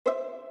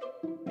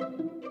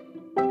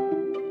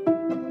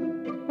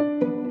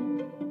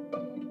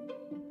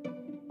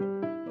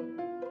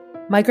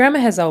My grandma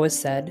has always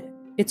said,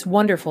 "It's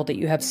wonderful that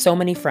you have so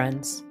many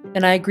friends,"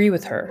 and I agree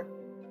with her.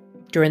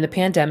 During the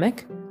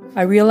pandemic,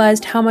 I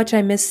realized how much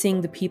I miss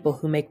seeing the people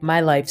who make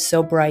my life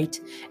so bright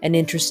and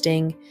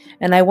interesting,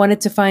 and I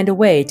wanted to find a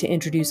way to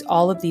introduce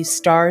all of these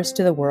stars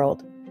to the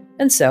world.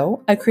 And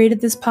so I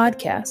created this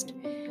podcast.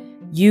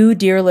 You,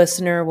 dear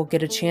listener, will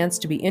get a chance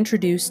to be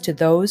introduced to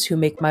those who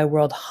make my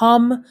world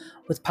hum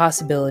with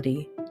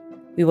possibility.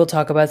 We will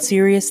talk about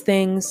serious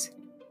things,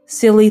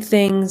 silly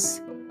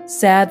things,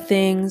 sad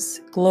things,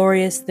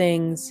 glorious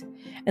things,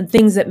 and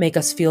things that make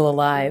us feel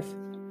alive.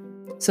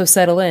 So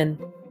settle in.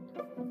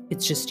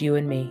 It's just you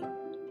and me.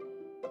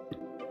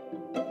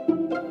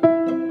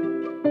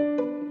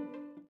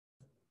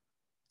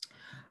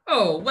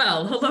 Oh,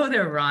 well, hello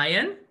there,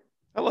 Ryan.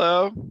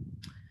 Hello.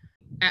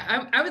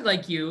 I would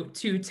like you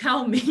to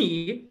tell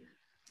me,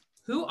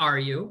 who are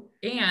you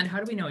and how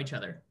do we know each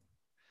other?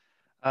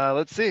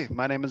 Let's see.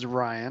 My name is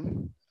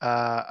Ryan.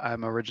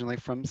 I'm originally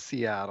from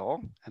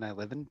Seattle, and I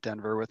live in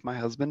Denver with my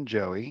husband,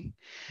 Joey.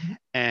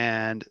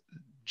 And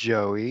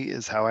Joey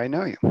is how I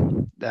know you.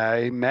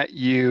 I met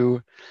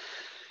you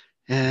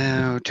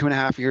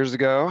 2.5 years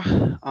ago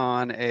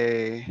on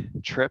a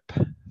trip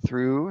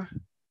through,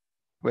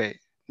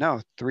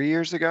 3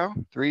 years ago,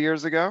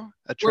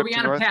 a trip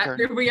to North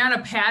Carolina. Were we on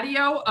a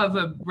patio of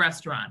a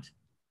restaurant?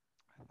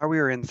 Oh, we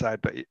were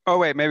inside, but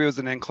maybe it was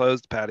an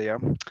enclosed patio.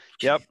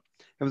 Yep.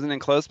 It was an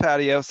enclosed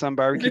patio, some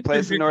barbecue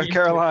place in North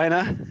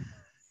Carolina.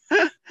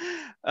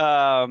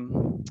 I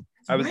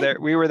was there.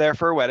 We were there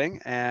for a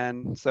wedding,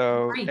 and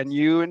so and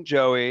you and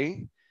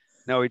Joey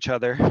know each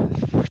other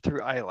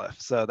through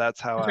ILIF. So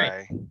that's how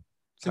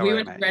So we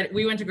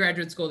went to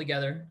graduate school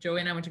together.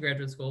 Joey and I went to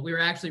graduate school.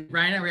 Ryan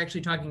and I were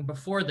actually talking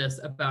before this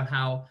about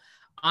how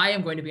I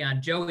am going to be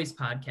on Joey's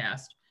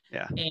podcast.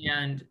 Yeah.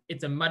 And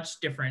it's a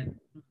much different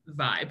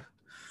vibe.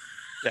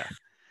 Yeah.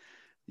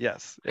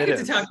 Yes, I get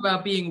to talk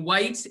about being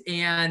white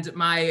and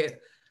my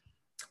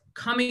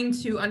coming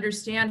to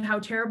understand how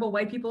terrible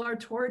white people are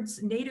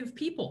towards Native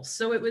people.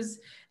 So it's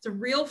a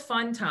real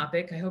fun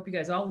topic. I hope you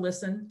guys all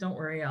listen. Don't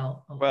worry,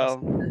 I'll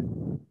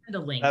send a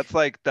link.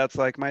 That's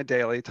like my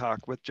daily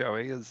talk with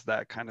Joey is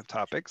that kind of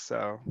topic.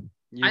 So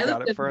you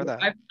got it for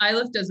that.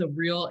 ILIF does a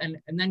real and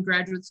then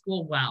graduate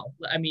school. Wow.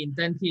 I mean,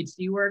 then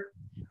PhD work.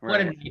 What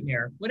a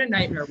nightmare. What a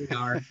nightmare we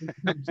are.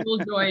 Jewel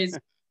joys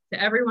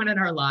to everyone in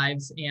our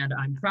lives, and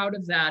I'm proud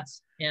of that,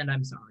 and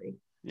I'm sorry.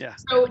 Yeah.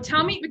 So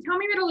tell me a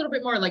little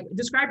bit more, like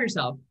describe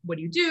yourself. What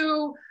do you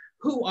do?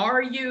 Who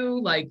are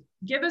you? Like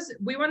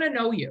we want to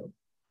know you.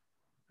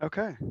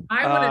 Okay.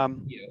 I want to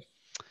know you.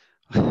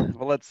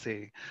 Well, let's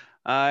see.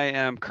 I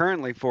am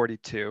currently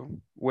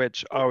 42,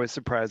 which always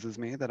surprises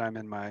me that I'm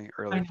in my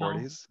early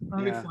 40s.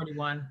 I'm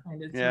 41.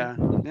 Yeah.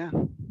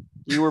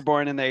 You were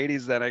born in the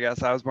 80s then, I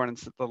guess. I was born in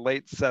the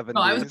late 70s.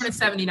 Oh, I was born in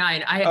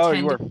 79. I had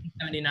 10 in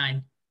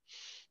 79.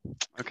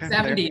 Okay.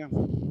 70.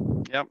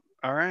 Yep.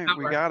 All right.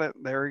 We got it.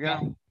 There we go. Yeah.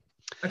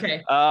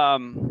 Okay.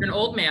 You're an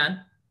old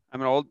man.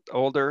 I'm an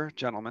older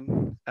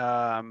gentleman.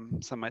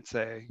 Some might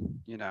say,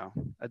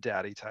 a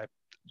daddy type.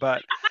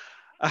 But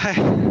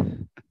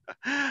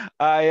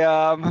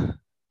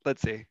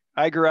let's see.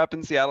 I grew up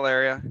in Seattle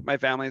area. My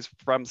family's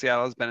from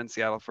Seattle, has been in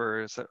Seattle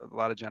for a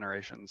lot of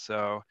generations.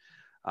 So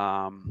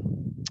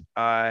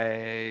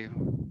I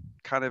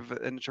kind of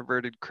an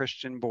introverted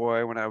Christian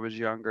boy when I was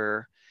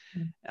younger.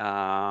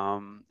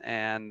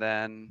 And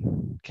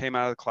then came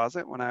out of the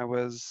closet when I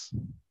was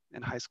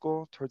in high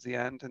school towards the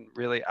end and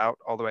really out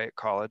all the way at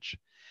college.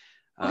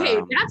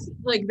 Okay, that's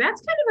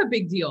kind of a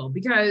big deal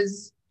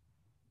because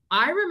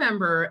I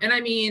remember, and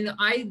I mean,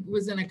 I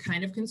was in a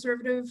kind of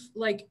conservative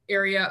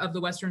area of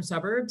the western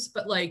suburbs,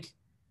 but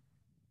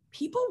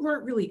people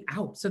weren't really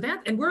out. So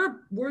that, and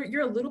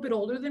you're a little bit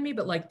older than me,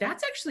 but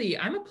that's actually,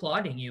 I'm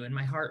applauding you in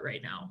my heart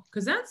right now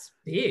because that's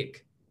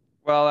big.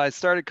 Well, I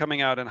started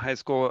coming out in high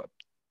school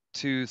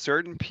to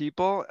certain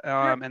people,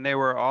 and they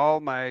were all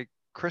my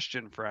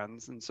Christian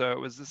friends. And so it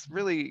was this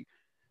really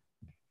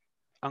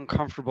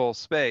uncomfortable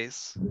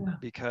space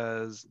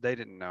because they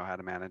didn't know how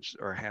to manage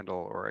or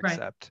handle or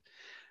accept.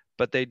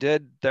 But they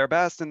did their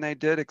best and they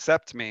did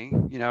accept me.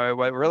 It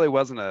really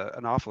wasn't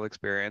an awful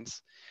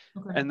experience.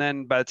 Okay. And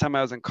then by the time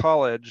I was in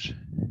college,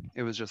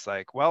 it was just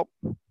like, well,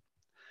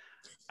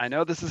 I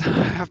know this is how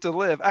I have to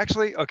live.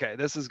 Actually, okay,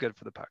 this is good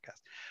for the podcast.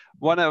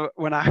 When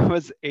I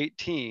was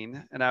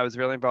 18 and I was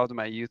really involved in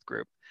my youth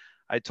group,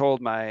 I told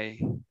my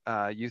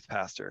youth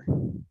pastor,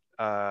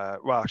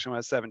 actually when I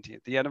was 17,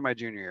 at the end of my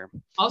junior year.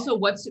 Also,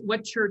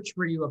 what church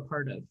were you a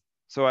part of?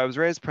 So I was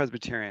raised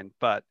Presbyterian,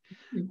 but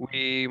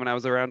when I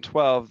was around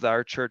 12,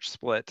 our church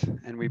split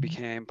and we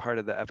became part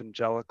of the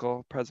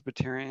Evangelical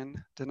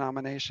Presbyterian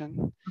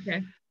denomination.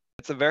 Okay.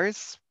 It's a very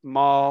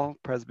small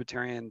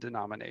Presbyterian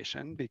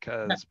denomination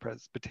because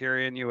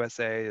Presbyterian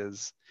USA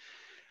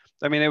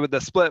the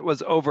split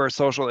was over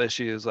social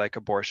issues like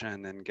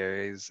abortion and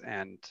gays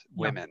and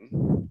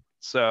women.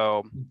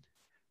 So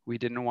we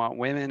didn't want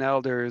women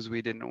elders,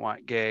 we didn't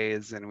want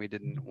gays, and we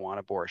didn't want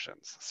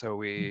abortions. So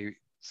we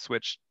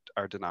switched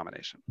our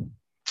denomination.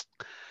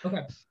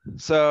 Okay.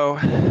 So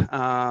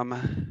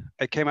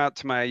I came out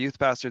to my youth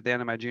pastor at the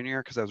end of my junior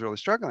year because I was really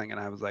struggling. And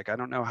I was like, I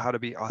don't know how to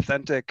be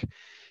authentic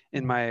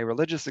in my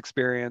religious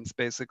experience,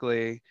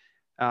 basically.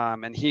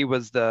 And he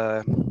was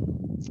the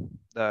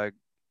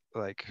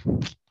like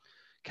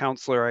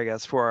counselor, I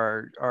guess,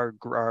 for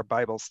our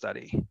Bible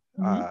study.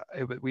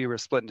 We were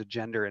split into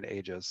gender and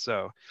ages.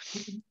 So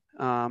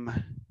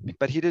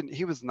but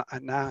he was not,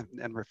 now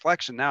in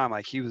reflection now, I'm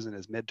like, he was in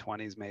his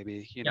mid-20s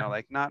maybe,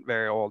 like not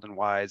very old and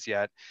wise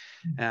yet.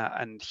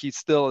 And he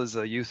still is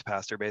a youth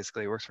pastor,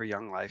 basically works for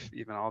Young Life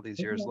even all these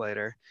years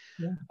later.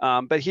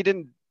 But he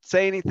didn't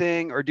say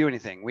anything or do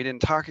anything. We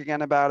didn't talk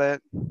again about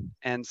it.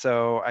 And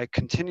so I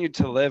continued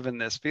to live in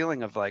this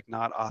feeling of like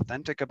not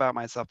authentic about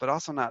myself, but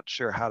also not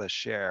sure how to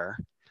share.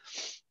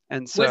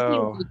 And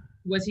so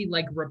was he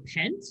like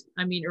repent?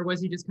 I mean, or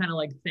was he just kind of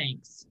like,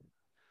 thanks?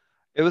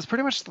 It was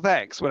pretty much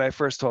thanks when I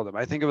first told him.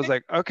 I think it was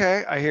like,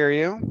 okay, I hear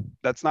you.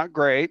 That's not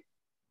great,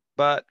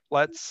 but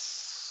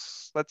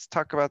let's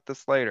talk about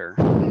this later.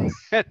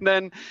 And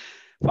then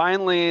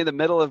finally, the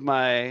middle of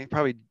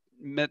probably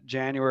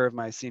mid-January of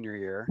my senior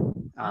year,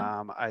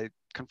 I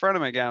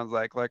confronted him again. I was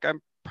like,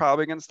 I'm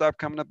probably going to stop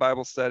coming to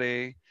Bible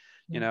study.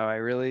 I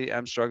really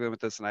am struggling with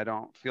this and I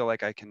don't feel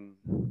like I can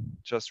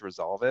just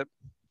resolve it.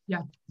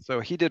 Yeah. So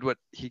he did what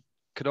he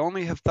could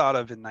only have thought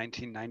of in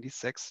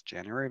 1996,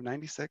 January of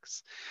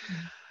 96,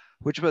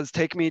 which was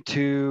take me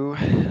to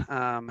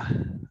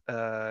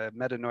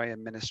Metanoia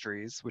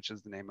Ministries, which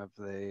is the name of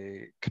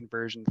the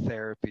conversion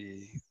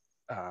therapy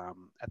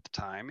at the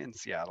time in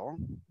Seattle.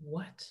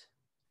 What?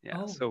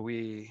 Yeah. Oh. So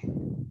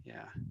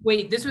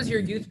Wait, this was your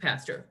youth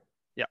pastor?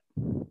 Yeah.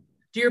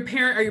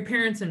 Are your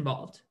parents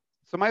involved?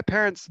 So my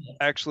parents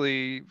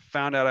actually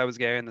found out I was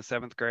gay in the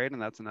 7th grade,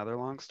 and that's another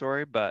long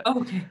story, but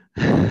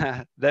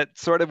that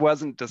sort of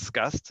wasn't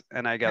discussed.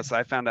 And I guess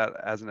I found out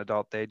as an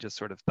adult, they just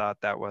sort of thought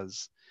that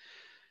was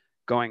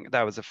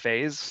a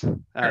phase.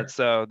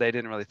 So they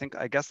didn't really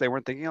I guess they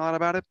weren't thinking a lot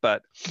about it,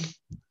 but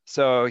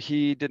so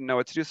he didn't know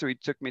what to do. So he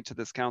took me to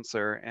this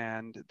counselor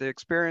and the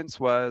experience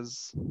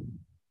was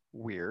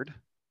weird.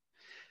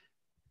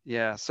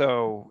 Yeah.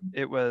 So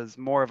it was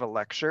more of a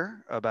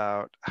lecture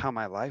about how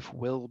my life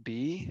will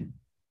be,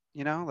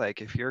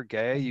 like if you're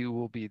gay, you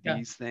will be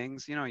these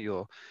things,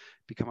 you'll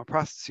become a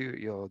prostitute,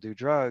 you'll do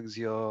drugs,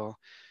 and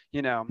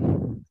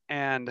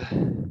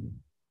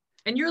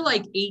you're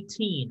like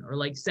 18 or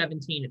like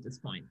 17 at this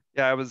point.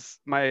 Yeah,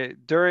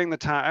 during the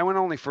time, I went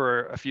only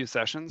for a few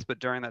sessions, but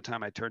during that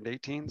time I turned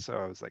 18. So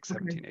I was like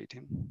 17,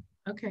 18.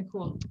 Okay,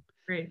 cool.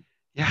 Great.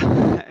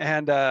 Yeah.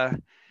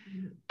 And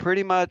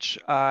pretty much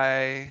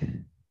I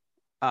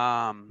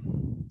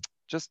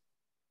just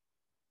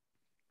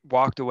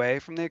walked away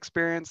from the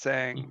experience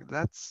saying,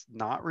 that's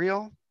not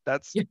real.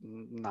 That's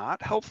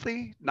not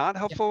healthy, not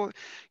helpful.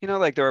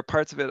 Like there were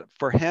parts of it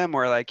for him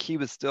where like he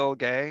was still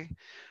gay,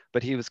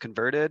 but he was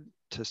converted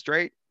to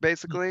straight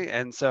basically.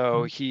 And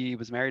so he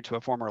was married to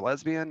a former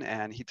lesbian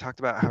and he talked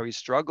about how he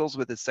struggles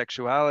with his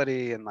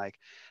sexuality. And like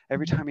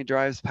every time he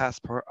drives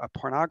past a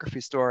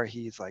pornography store,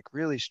 he's like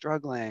really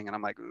struggling. And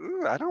I'm like,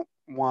 ooh, I don't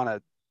want to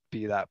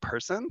be that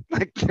person.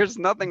 Like there's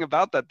nothing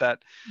about that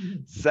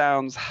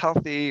sounds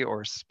healthy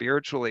or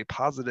spiritually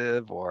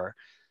positive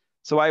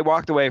so I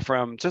walked away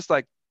from just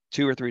like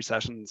 2 or 3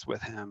 sessions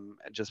with him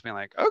and just being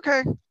like,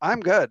 okay, I'm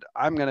good.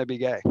 I'm going to be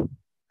gay.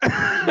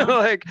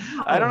 Like,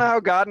 I don't know how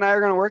God and I are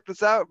going to work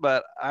this out,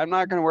 but I'm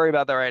not going to worry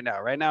about that right now.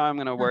 Right now, I'm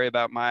going to worry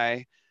about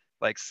my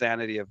like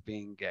sanity of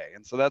being gay.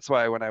 And so that's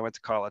why when I went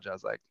to college, I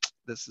was like,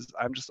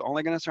 I'm just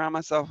only going to surround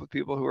myself with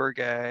people who are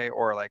gay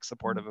or like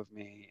supportive of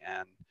me.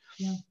 And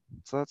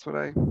so it's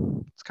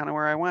kind of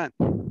where I went.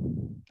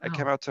 I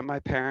came out to my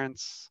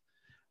parents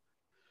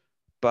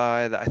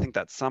I think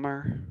that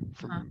summer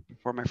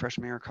before my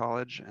freshman year of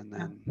college. And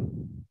then,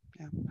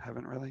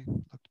 haven't really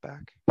looked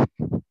back.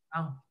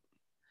 Oh.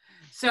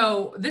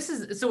 So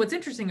what's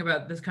interesting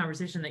about this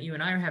conversation that you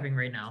and I are having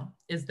right now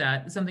is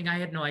that something I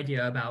had no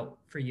idea about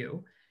for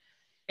you.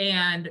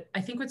 And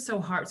I think what's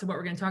so hard, so what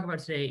we're going to talk about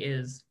today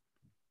is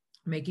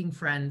making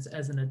friends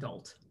as an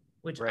adult,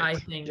 which I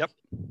think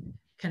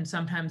can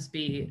sometimes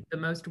be the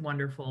most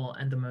wonderful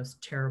and the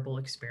most terrible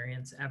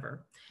experience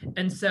ever.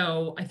 And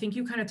so I think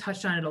you kind of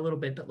touched on it a little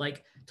bit, but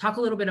like talk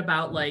a little bit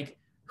about like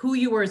who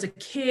you were as a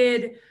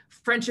kid,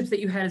 friendships that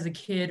you had as a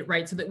kid,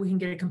 right? So that we can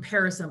get a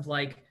comparison of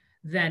like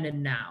then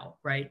and now,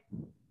 right?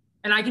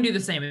 And I can do the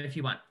same if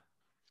you want.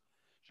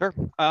 Sure.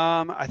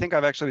 I think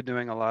I've actually been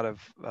doing a lot of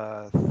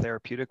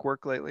therapeutic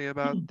work lately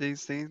about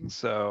these things.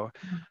 So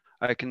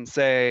I can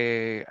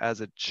say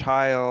as a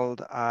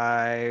child,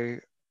 I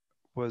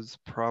was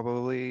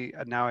probably,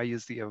 now I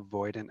use the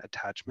avoidant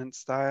attachment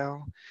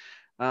style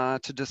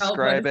to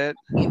describe it.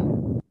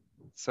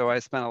 So I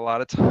spent a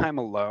lot of time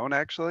alone,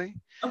 actually.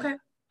 Okay.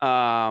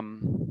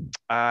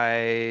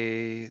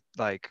 I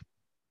like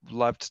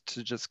loved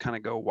to just kind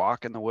of go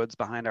walk in the woods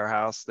behind our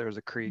house. There was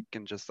a creek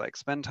and just like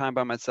spend time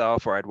by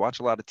myself, or I'd watch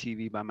a lot of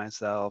TV by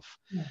myself.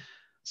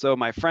 So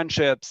my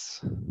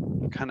friendships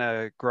kind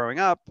of growing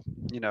up,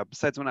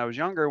 besides when I was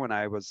younger, when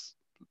I was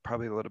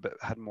probably a little bit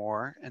had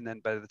more. And then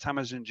by the time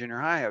I was in junior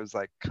high, I was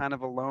like kind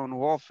of a lone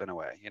wolf in a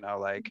way,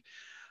 like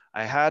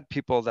I had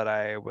people that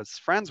I was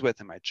friends with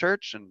in my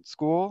church and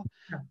school,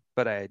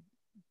 but I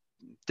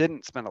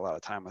didn't spend a lot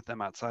of time with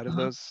them outside of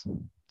those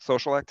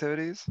social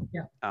activities.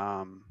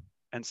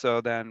 And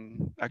so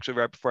then actually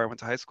right before I went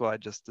to high school,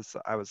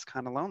 I was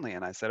kind of lonely,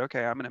 and I said,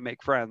 okay, I'm going to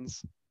make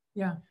friends.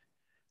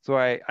 So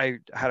I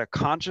had a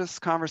conscious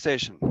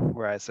conversation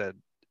where I said,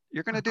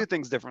 you're going to do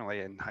things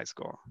differently in high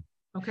school.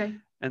 Okay.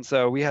 And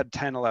so we had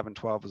 10, 11,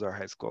 12 was our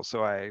high school.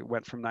 So I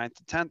went from 9th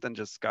to 10th and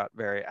just got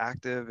very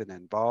active and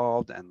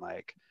involved. And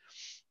like,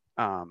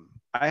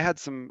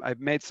 I've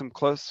made some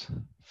close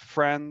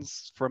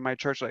friends from my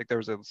church. Like there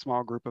was a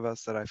small group of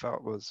us that I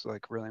felt was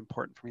like really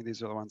important for me.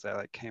 These are the ones I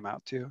like came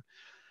out to.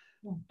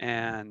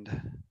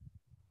 And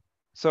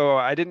so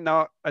I didn't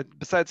know,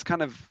 besides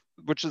kind of,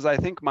 which is I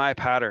think my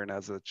pattern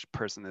as a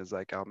person is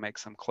like, I'll make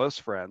some close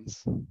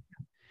friends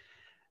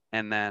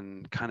and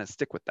then kind of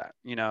stick with that,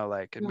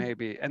 like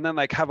maybe, and then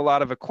like have a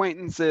lot of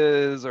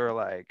acquaintances or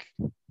like,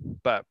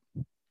 but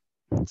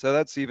so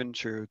that's even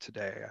true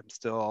today. I'm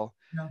still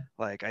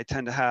like, I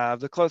tend to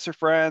have the closer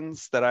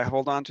friends that I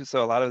hold on to.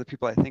 So a lot of the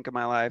people I think of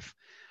my life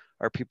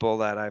are people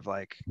that I've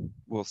like,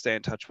 will stay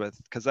in touch with.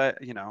 Cause I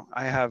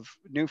have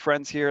new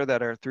friends here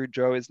that are through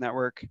Joey's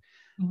network.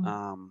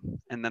 And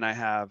then I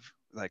have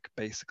like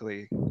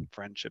basically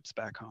friendships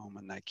back home,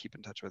 and I keep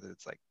in touch with it.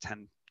 It's like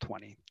 10,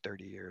 20,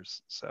 30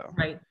 years. So.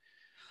 Right.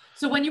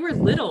 So when you were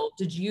little,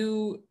 did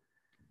you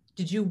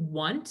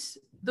want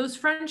those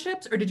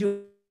friendships, or did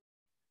you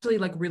actually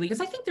like really,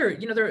 because I think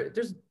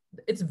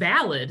it's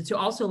valid to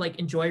also like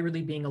enjoy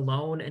really being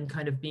alone and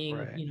kind of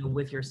being,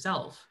 with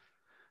yourself.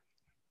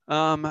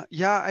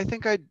 Yeah, I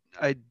think I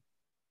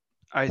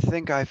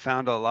think I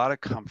found a lot of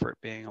comfort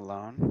being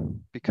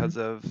alone because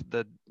of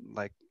the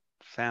like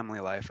family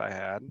life I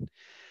had.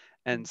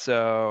 And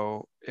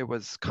so it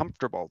was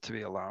comfortable to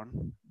be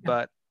alone,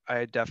 but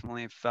I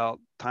definitely felt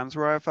times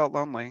where I felt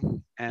lonely.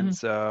 And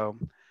so,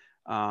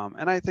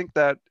 and I think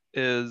that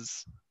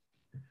is,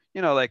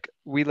 like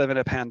we live in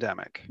a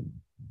pandemic,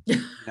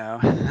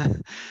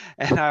 and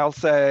I'll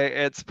say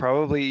it's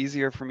probably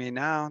easier for me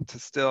now to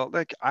still,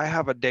 like, I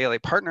have a daily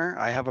partner.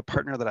 I have a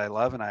partner that I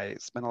love and I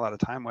spend a lot of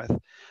time with,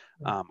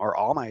 or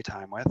all my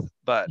time with.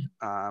 But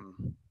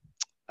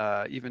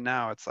even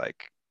now, it's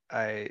like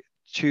I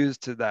choose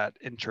to that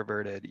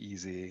introverted,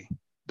 easy,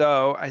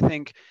 though I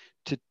think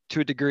to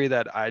a degree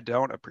that I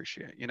don't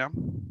appreciate,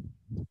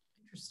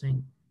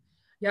 Interesting.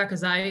 Yeah,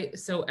 because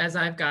as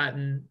I've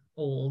gotten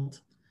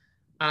old,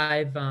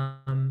 I've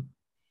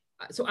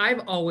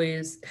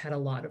always had a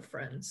lot of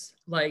friends.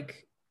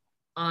 Like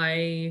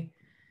I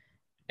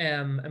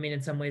mean,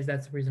 in some ways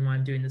that's the reason why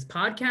I'm doing this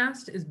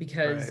podcast, is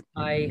because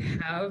I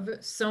have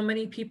so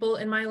many people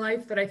in my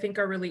life that I think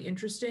are really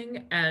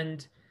interesting.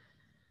 And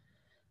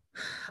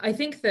I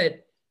think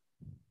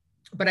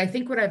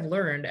what I've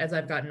learned as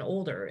I've gotten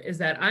older is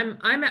that I'm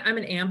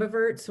an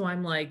ambivert. So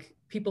I'm like,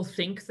 people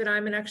think that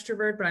I'm an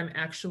extrovert, but I'm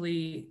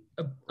actually,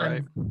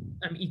 I'm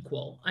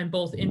equal. I'm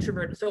both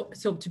introvert.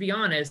 So to be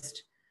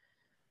honest,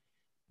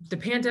 the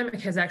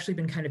pandemic has actually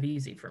been kind of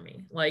easy for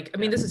me. Like, I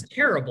mean, this is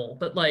terrible,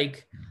 but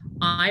like,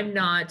 I'm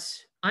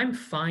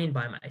fine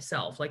by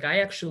myself. Like, I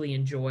actually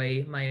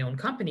enjoy my own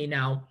company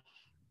now.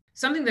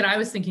 Something that I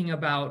was thinking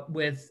about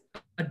with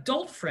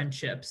adult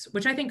friendships,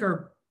 which I think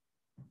are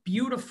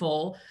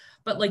beautiful,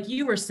 but like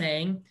you were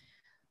saying,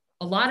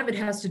 a lot of it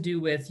has to do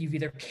with you've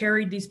either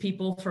carried these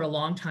people for a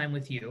long time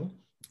with you,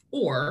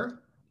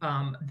 or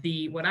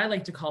what I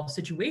like to call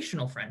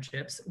situational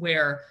friendships,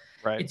 where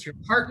it's your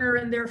partner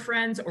and their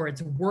friends, or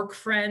it's work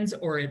friends,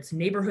 or it's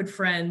neighborhood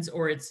friends,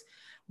 or it's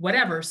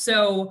whatever.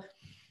 So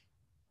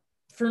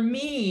for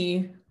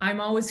me,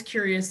 I'm always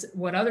curious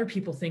what other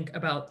people think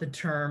about the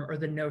term or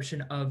the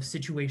notion of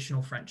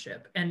situational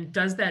friendship. And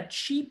does that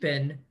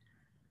cheapen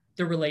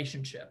the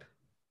relationship?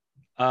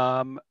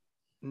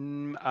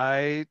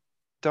 I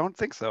don't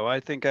think so. I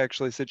think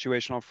actually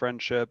situational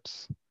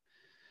friendships,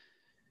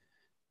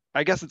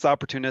 I guess it's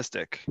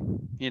opportunistic,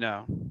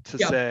 to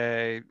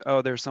say,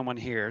 oh, there's someone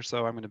here,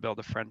 so I'm going to build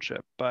a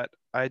friendship. But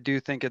I do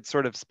think it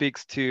sort of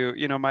speaks to,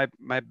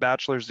 my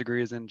bachelor's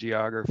degree is in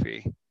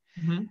geography.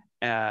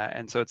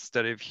 And so it's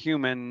study of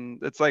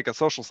it's like a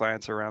social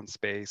science around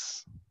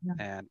space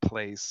and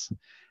place.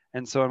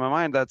 And so in my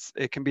mind,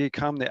 it can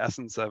become the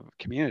essence of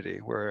community,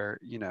 where,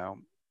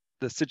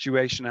 the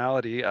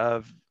situationality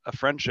of a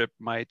friendship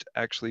might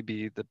actually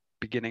be the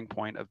beginning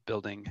point of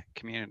building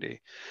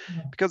community.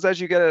 Because as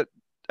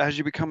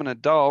you become an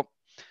adult,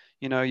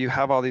 you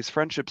have all these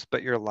friendships,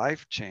 but your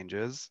life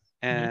changes.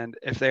 And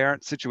if they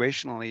aren't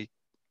situationally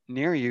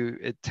near you,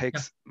 it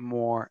takes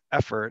more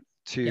effort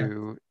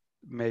to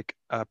make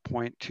a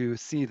point to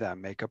see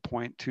them, make a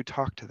point to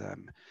talk to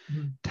them,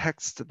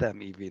 text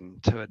them even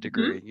to a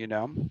degree,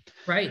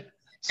 Right.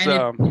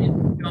 So, and if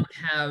you don't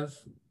have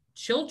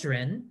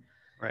children,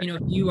 Right.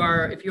 If you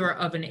are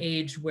of an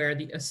age where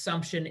the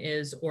assumption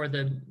is, or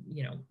the,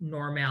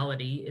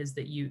 normality is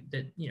that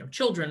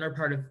children are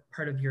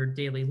part of your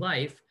daily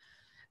life,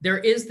 there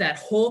is that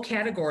whole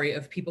category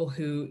of people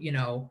who,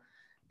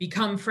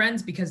 become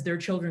friends because their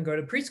children go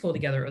to preschool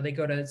together or they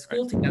go to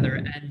school together.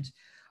 And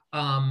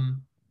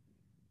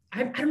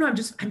I don't know,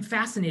 I'm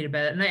fascinated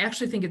by it. And I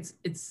actually think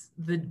it's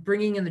the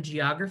bringing in the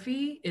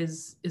geography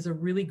is a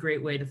really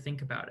great way to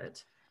think about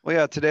it. Well,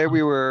 yeah, today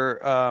we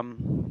were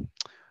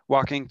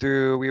walking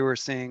through, we were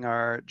seeing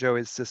our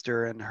Joey's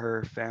sister and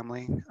her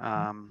family,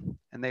 and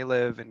they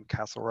live in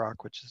Castle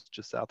Rock, which is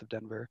just south of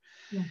Denver.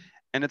 Yeah.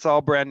 And it's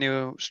all brand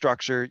new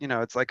structure.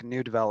 It's like a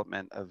new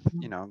development of,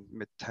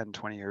 10,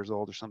 20 years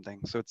old or something.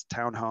 So it's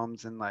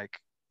townhomes and like,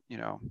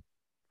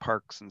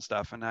 parks and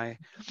stuff. And I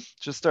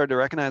just started to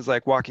recognize,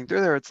 like, walking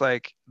through there, it's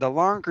like the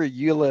longer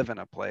you live in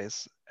a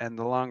place and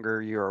the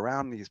longer you're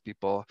around these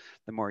people,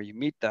 the more you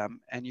meet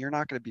them, and you're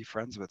not going to be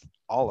friends with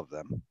all of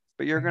them,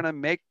 but you're going to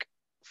make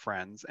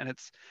friends, and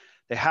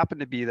they happen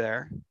to be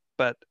there,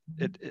 but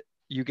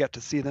you get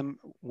to see them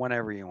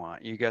whenever you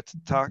want. You get to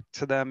talk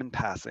to them in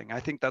passing.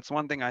 I think that's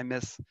one thing I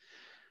miss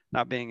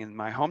not being in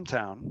my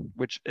hometown,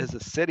 which is a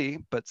city,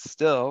 but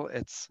still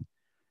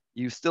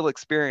you still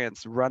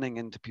experience running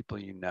into people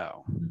you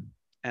know.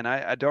 And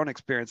I don't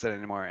experience that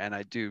anymore. And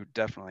I do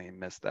definitely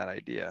miss that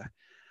idea.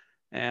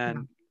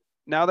 And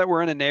now that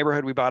we're in a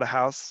neighborhood, we bought a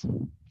house,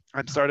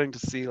 I'm starting to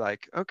see,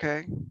 like,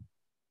 okay,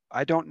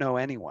 I don't know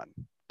anyone,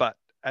 but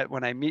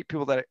when I meet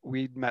people that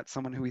we met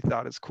someone who we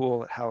thought is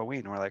cool at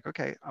Halloween, we're like,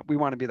 okay, we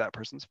want to be that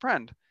person's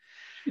friend.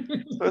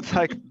 So it's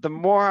like, the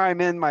more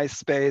I'm in my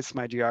space,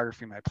 my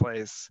geography, my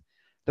place,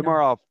 the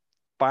more I'll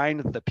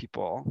find the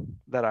people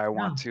that I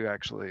want to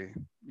actually,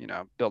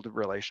 build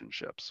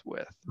relationships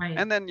with. Right.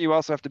 And then you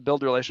also have to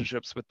build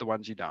relationships with the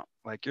ones you don't,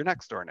 like your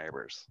next door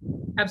neighbors.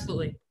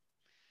 Absolutely.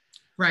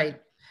 Right.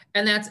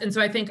 And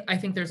so I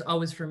think there's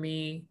always, for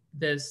me,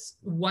 this,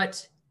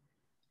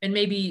 and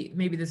maybe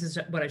this is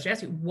what I should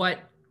ask you, what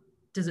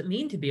does it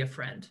mean to be a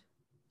friend?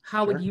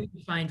 How would you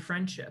define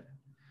friendship?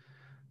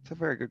 It's a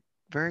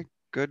very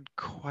good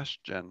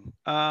question.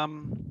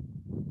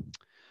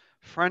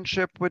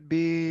 Friendship would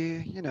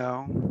be,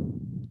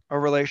 a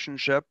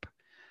relationship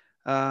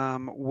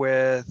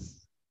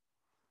with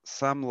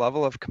some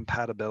level of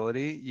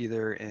compatibility,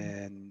 either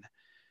in,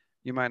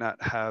 you might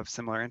not have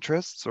similar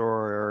interests,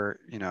 or,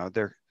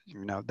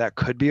 that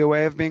could be a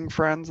way of being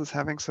friends, is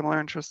having similar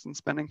interests and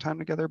spending time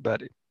together,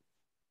 but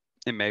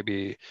it may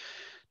be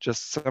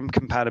just some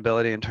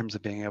compatibility in terms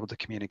of being able to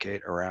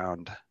communicate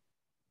around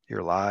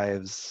your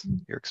lives,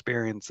 your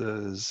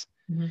experiences.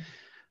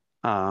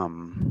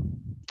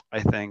 I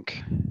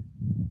think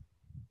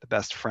the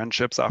best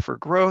friendships offer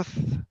growth,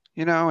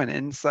 and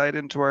insight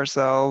into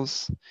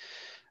ourselves,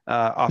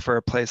 offer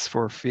a place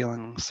for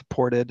feeling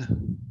supported,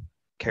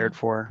 cared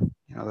for,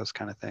 those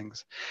kind of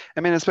things.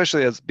 I mean,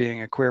 especially as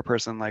being a queer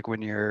person, like when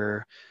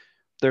there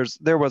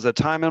was a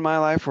time in my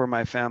life where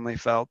my family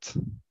felt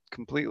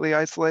completely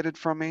isolated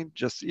from me,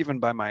 just even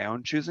by my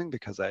own choosing,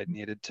 because I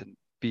needed to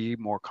be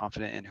more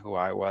confident in who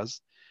I was.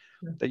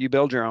 That you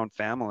build your own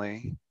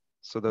family,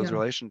 so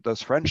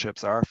those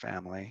friendships are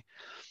family.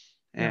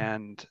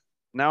 And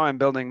now I'm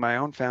building my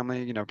own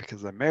family,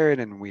 because I'm married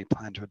and we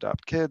plan to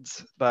adopt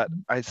kids, but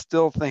I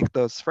still think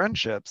those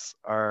friendships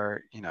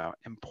are,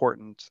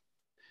 important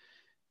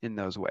in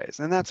those ways.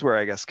 And that's where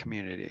I guess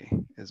community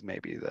is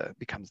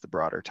becomes the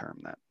broader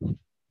term that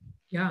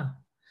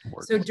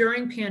works. So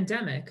during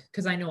pandemic,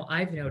 because I know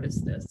I've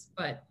noticed this,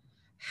 but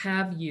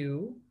have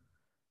you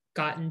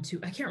gotten to,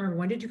 I can't remember,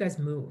 when did you guys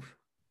move?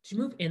 Did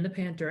you move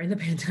during the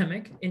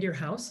pandemic into your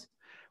house?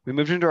 We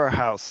moved into our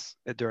house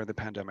during the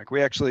pandemic.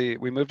 We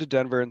moved to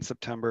Denver in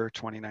September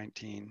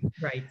 2019.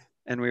 Right.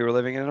 And we were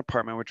living in an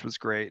apartment, which was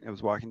great. It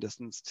was walking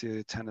distance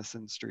to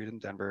Tennyson Street in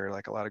Denver,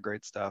 like a lot of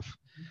great stuff.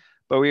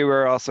 But we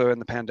were also in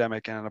the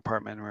pandemic in an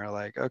apartment, and we were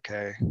like,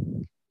 okay,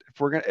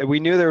 we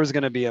knew there was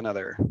going to be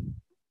another,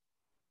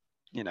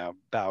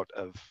 bout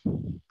of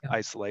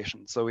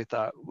isolation. So we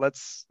thought,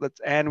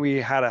 and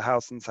we had a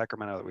house in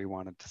Sacramento that we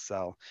wanted to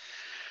sell.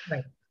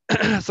 Right.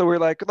 So we're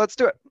like, let's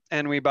do it.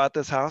 And we bought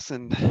this house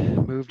and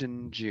moved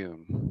in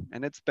June.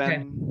 And it's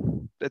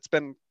been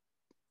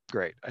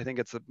great. I think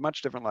it's a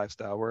much different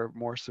lifestyle. We're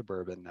more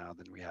suburban now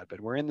than we had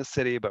been. We're in the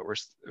city, but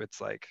it's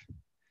like,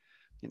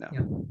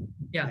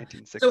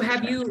 1960s. So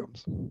have you,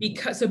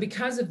 because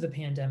of the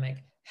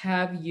pandemic,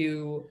 have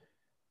you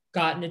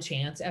gotten a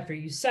chance after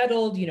you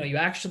settled, you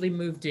actually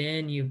moved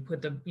in, you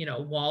put the,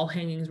 wall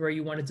hangings where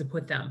you wanted to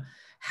put them?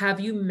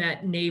 Have you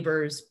met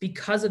neighbors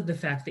because of the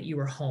fact that you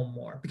were home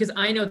more? Because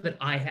I know that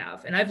I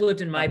have, and I've lived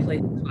in my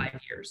place for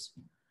 5 years.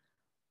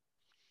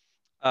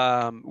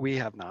 We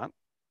have not.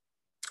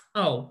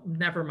 Oh,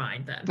 never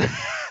mind then.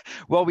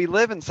 Well, we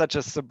live in such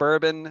a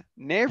suburban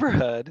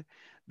neighborhood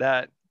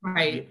that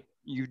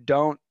you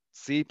don't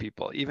see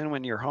people, even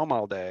when you're home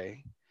all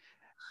day.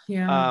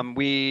 Yeah.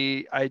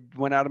 I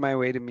went out of my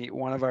way to meet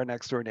one of our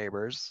next door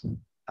neighbors.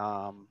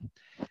 And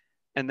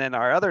then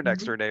our other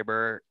next door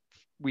neighbor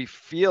we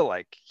feel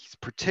like he's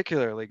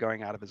particularly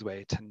going out of his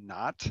way to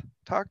not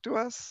talk to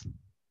us,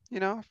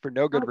 for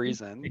no good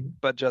reason,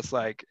 but just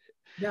like,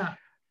 yeah.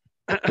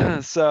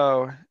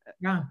 So,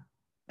 yeah.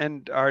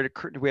 And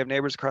we have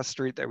neighbors across the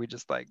street that we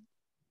just like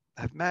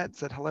have met,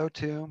 said hello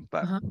to,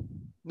 but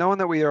no one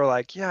that we are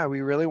like, yeah,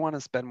 we really want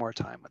to spend more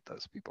time with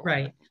those people.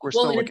 Right. We're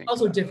still looking. It's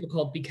also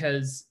difficult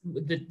because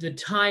the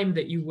time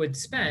that you would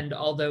spend,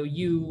 although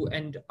you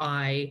and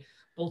I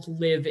both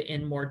live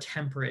in more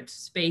temperate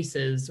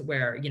spaces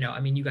where, I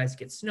mean, you guys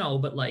get snow,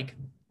 but like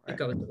it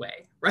goes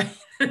away, right?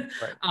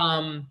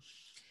 Right.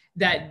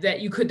 That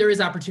there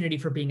is opportunity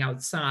for being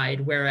outside,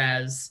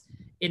 whereas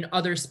in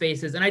other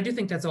spaces, and I do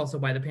think that's also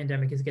why the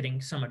pandemic is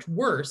getting so much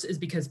worse, is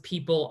because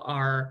people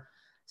are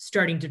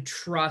starting to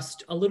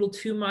trust a little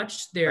too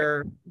much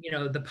their,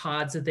 the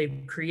pods that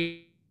they've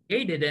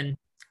created. And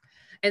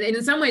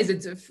in some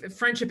ways,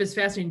 friendship is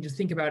fascinating to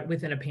think about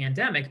within a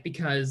pandemic,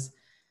 because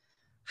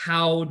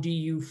how do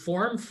you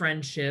form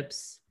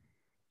friendships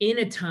in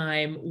a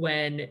time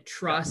when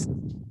trust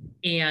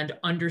and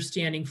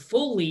understanding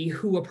fully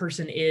who a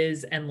person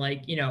is and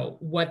like,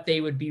 what they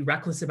would be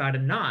reckless about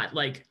and not,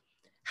 like,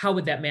 how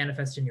would that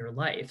manifest in your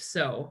life?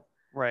 So.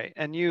 Right.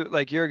 And you,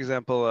 like your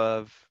example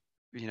of,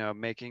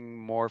 making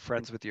more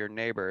friends with your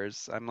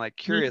neighbors. I'm like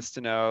curious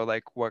to know,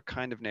 like, what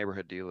kind of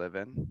neighborhood do you live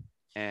in?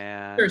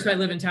 And sure, so I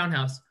live in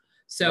townhouse.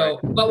 So,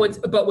 right.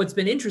 but what's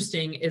been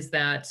interesting is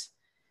that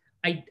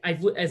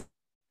as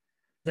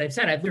I've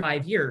said, I've lived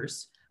 5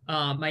 years.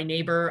 My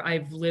neighbor,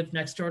 I've lived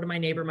next door to my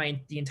neighbor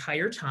the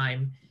entire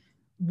time.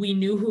 We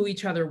knew who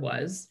each other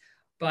was,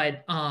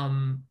 but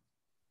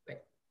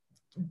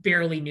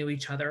barely knew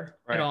each other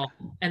at all.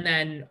 And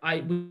then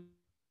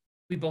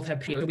we both have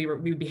people. We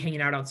would be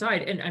hanging out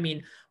outside. And I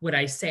mean, would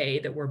I say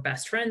that we're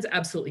best friends?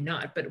 Absolutely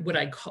not. But would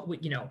I call,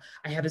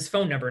 I have his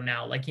phone number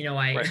now. Like,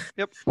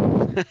 Yep.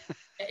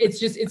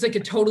 It's like a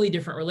totally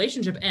different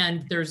relationship.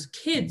 And there's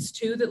kids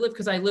too that live,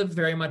 because I live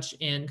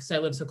because I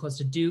live so close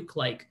to Duke,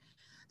 like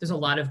there's a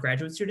lot of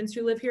graduate students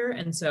who live here.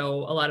 And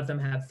so a lot of them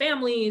have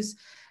families.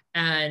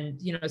 And,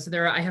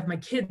 so I have my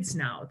kids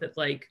now that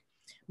like,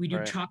 we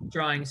do chalk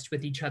drawings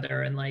with each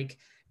other. And like,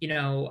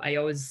 I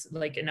always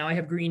like, and now I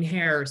have green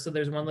hair. So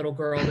there's one little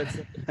girl that's,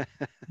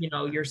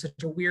 you're such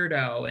a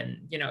weirdo.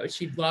 And,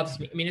 she loves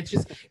me. I mean,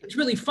 it's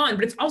really fun,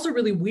 but it's also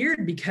really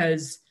weird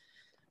because,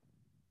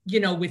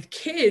 with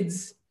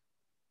kids,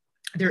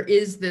 there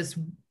is this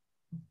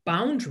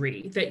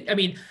boundary that, I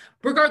mean,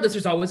 regardless,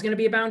 there's always going to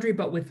be a boundary,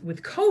 but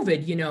with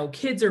COVID,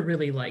 kids are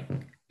really like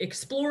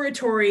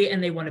exploratory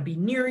and they want to be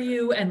near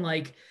you. And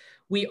like,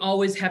 we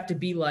always have to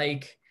be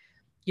like,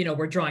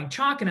 we're drawing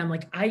chalk and I'm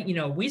like,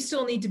 we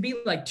still need to be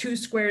like 2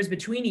 squares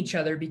between each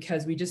other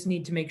because we just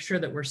need to make sure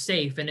that we're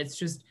safe. And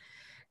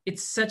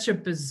it's such a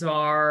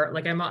bizarre,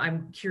 like,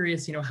 I'm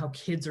curious, how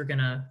kids are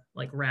gonna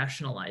like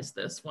rationalize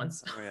this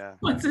once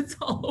it's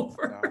all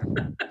over.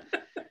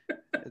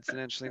 It's an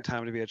interesting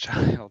time to be a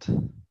child.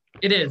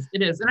 It is.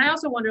 And I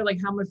also wonder like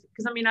how much,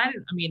 because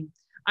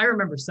I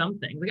remember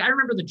something, like I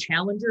remember the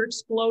Challenger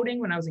exploding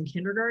when I was in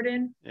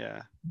kindergarten.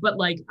 Yeah. But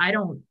like, I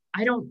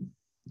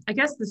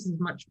guess this is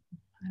much,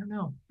 I don't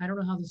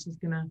know how this is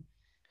gonna,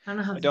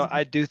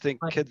 I do think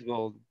kids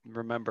will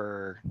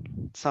remember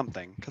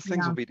something because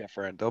things will be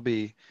different. They'll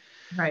be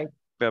right.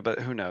 Yeah, but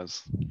who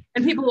knows?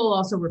 And people will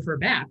also refer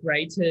back,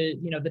 right, to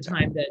the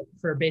time that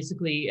for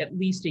basically at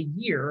least a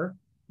year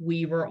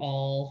we were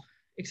all,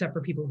 except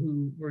for people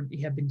who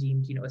have been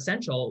deemed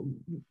essential,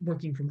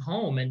 working from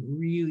home and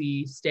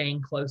really staying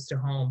close to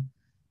home,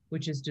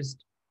 which is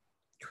just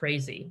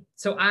crazy.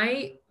 So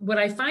what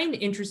I find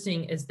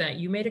interesting is that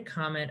you made a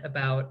comment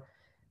about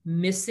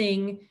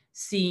missing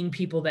seeing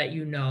people that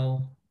in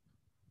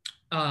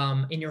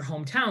your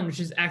hometown, which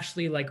is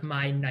actually like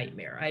my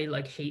nightmare. I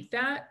like hate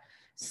that.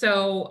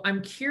 So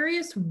I'm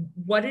curious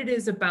what it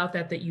is about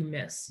that you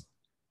miss.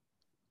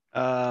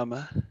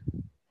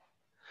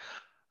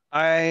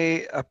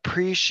 I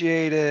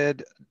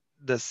appreciated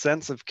the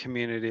sense of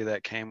community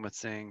that came with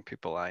seeing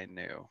people I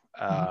knew.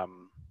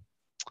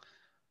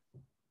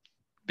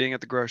 Being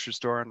at the grocery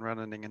store and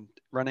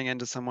running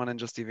into someone and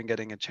just even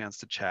getting a chance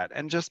to chat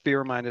and just be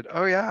reminded,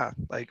 oh yeah,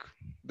 like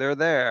they're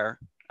there.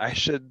 I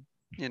should,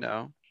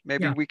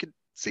 maybe we could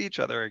see each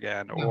other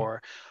again,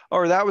 or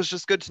that was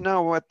just good to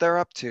know what they're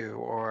up to.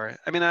 Or,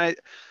 I mean, I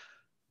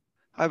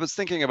was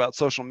thinking about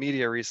social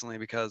media recently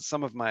because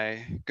some of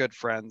my good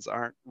friends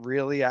aren't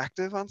really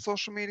active on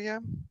social media,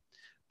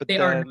 but they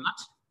are not.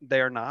 They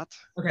are not.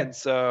 Okay. And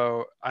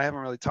so I haven't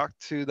really talked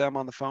to them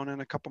on the phone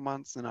in a couple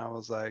months, and I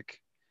was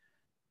like,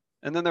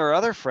 and then there are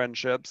other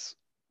friendships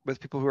with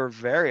people who are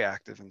very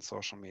active in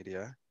social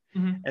media.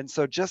 Mm-hmm. And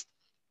so just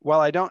while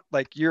I don't,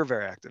 like, you're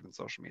very active in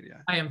social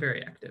media. I am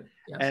very active.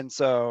 Yes. And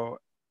so,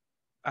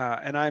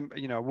 and I'm,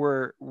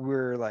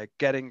 we're like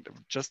getting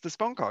just this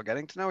phone call,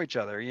 getting to know each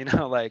other,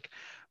 like,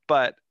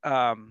 but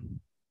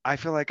I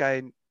feel like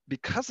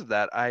because of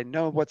that, I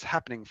know what's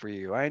happening for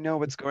you. I know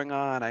what's going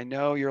on. I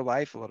know your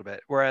life a little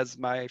bit. Whereas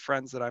my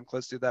friends that I'm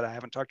close to that I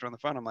haven't talked to on the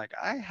phone, I'm like,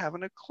 I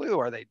haven't a clue.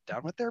 Are they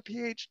done with their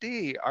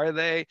PhD? Are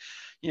they,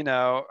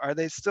 are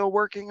they still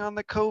working on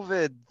the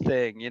COVID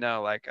thing?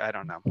 Like, I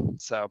don't know.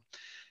 So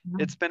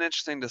it's been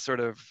interesting to sort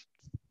of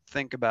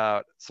think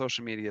about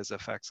social media's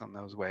effects on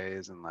those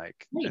ways, and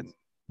like, right. and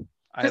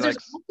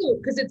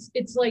because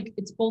it's like,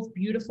 it's both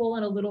beautiful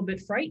and a little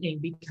bit frightening,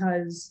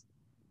 because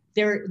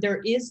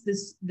there is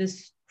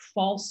this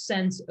false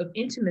sense of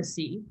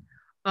intimacy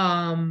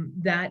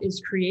that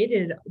is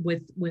created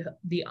with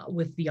the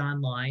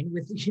online,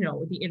 with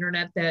the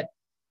internet, that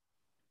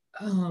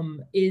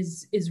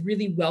is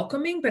really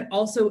welcoming, but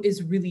also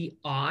is really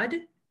odd,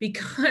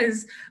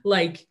 because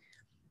like,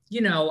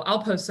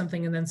 I'll post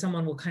something and then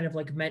someone will kind of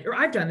like, or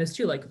I've done this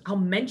too, like I'll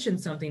mention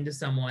something to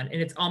someone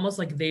and it's almost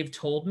like they've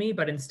told me,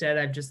 but instead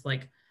I've just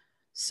like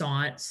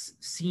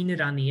seen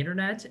it on the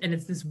internet. And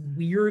it's this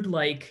weird,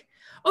 like,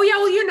 oh yeah,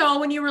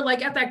 well, when you were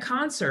like at that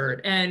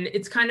concert, and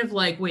it's kind of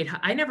like, wait,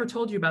 I never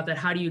told you about that.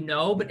 How do you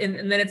know? But,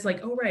 and then it's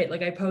like, oh, right.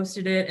 Like I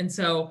posted it. And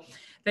so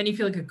then you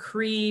feel like a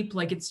creep.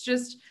 Like it's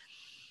just,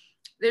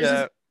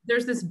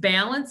 there's this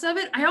balance of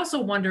it. I also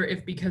wonder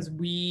if because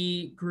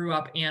we grew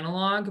up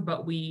analog,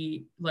 but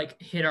we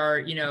like hit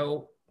our,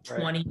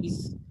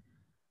 20s,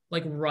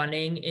 like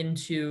running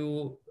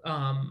into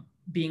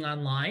being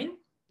online.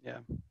 Yeah.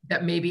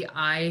 That maybe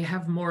I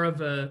have more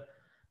of a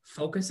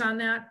focus on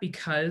that,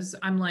 because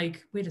I'm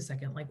like, wait a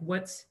second, like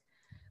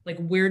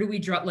where do we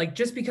draw? Like,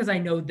 just because I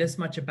know this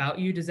much about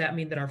you, does that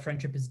mean that our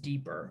friendship is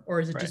deeper? Or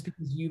is it just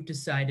because you've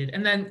decided?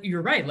 And then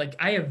you're right. Like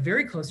I have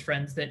very close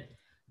friends that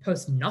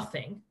post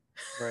nothing.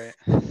 Right.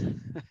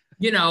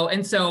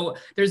 And so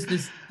there's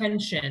this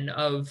tension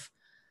of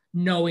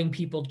knowing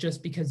people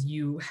just because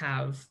you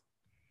have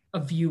a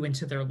view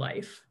into their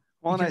life.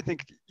 Well, and I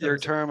think your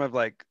term of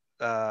like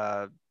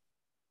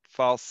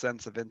false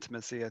sense of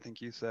intimacy, I think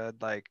you said,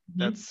 like,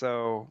 that's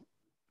so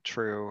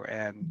true.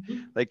 And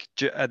like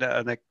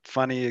a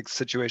funny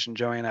situation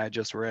Joey and I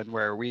just were in,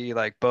 where we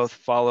like both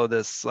follow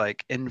this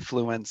like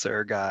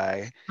influencer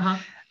guy.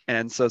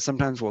 And so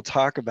sometimes we'll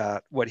talk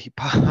about what he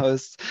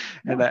posts,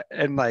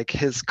 and like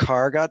his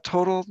car got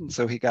totaled, and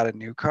so he got a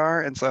new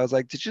car. And so I was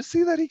like, "Did you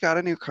see that he got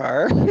a new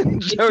car?"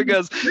 And Joey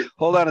goes,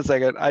 "Hold on a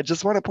second. I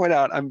just want to point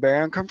out, I'm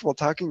very uncomfortable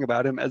talking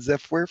about him as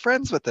if we're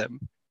friends with him,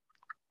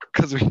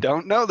 because we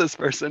don't know this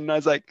person." And I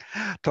was like,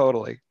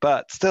 "Totally,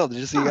 but still, did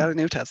you see he got a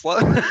new Tesla?"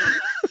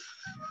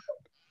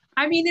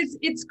 I mean,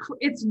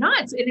 it's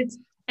nuts, and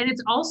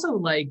it's also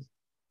like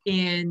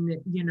in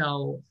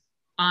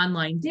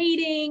online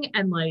dating,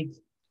 and like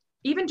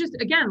even just,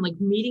 again, like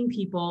meeting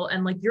people,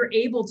 and like you're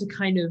able to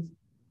kind of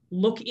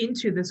look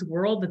into this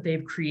world that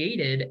they've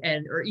created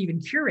or even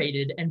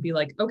curated, and be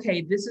like,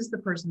 okay, this is the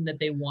person that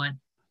they want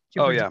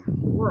to present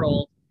the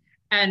world.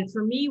 And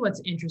for me, what's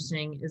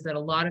interesting is that a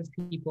lot of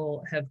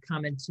people have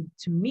commented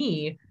to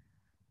me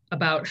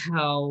about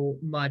how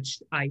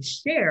much I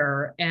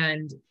share,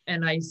 and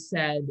I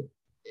said,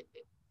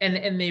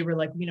 and they were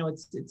like,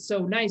 it's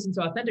so nice and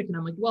so authentic. And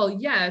I'm like, well,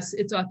 yes,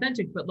 it's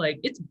authentic, but like,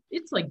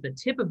 it's like the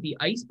tip of the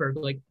iceberg.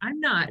 Like, I'm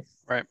not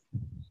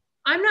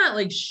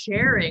like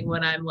sharing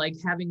when I'm like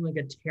having like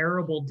a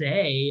terrible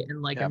day,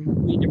 and like I'm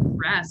really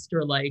depressed,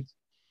 or like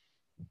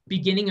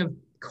beginning of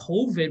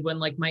COVID, when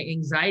like my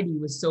anxiety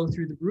was so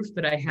through the roof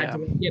that I had to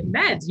get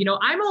meds.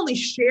 I'm only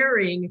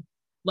sharing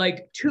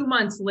like 2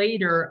 months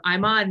later,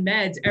 I'm on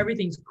meds,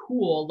 everything's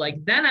cool.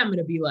 Like, then I'm going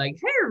to be like,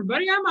 hey,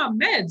 everybody, I'm on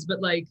meds.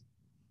 But like,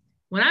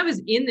 when I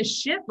was in the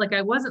shit, like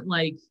I wasn't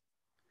like,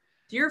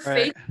 dear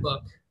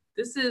Facebook,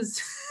 this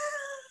is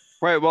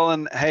right. Well,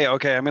 and hey,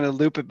 okay, I'm going to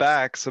loop it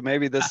back. So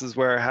maybe this is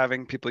where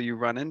having people you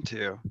run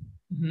into,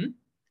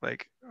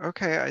 like,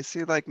 okay, I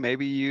see, like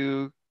maybe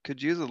you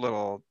could use a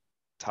little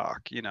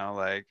talk,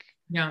 like,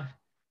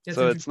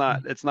 so it's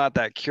not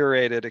that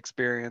curated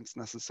experience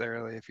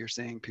necessarily if you're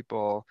seeing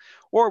people,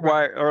 or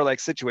or like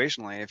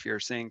situationally, if you're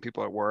seeing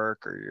people at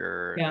work, or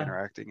you're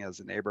interacting as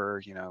a neighbor,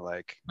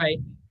 like. Right.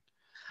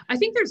 I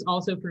think there's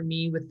also, for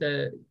me, with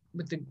the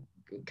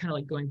kind of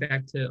like going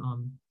back to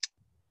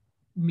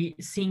me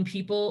seeing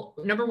people,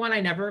 number one,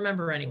 I never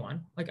remember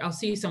anyone. Like I'll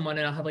see someone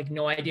and I'll have like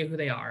no idea who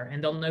they are,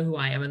 and they'll know who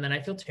I am, and then I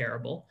feel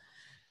terrible.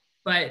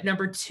 But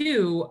number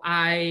two,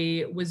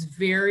 I was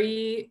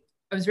very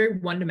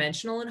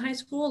one-dimensional in high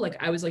school. Like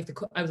I was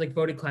like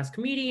voted class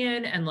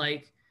comedian, and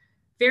like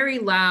very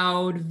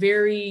loud,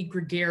 very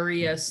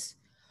gregarious,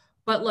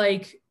 but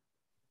like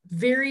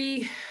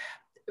very,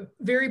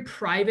 very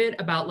private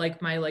about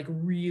like my like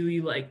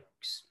really like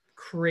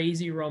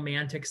crazy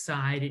romantic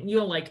side. And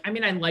like, I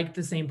mean, I liked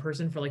the same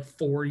person for like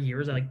 4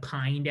 years. I like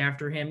pined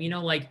after him,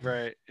 like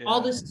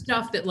all this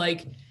stuff that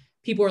like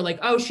people are like,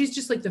 oh, she's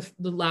just like the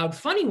loud,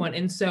 funny one.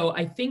 And so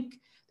I think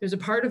there's a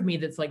part of me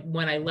that's like,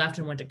 when I left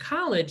and went to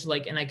college,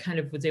 like, and I kind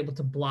of was able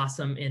to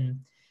blossom in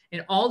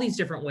all these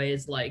different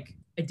ways. Like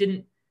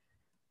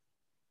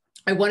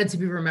I wanted to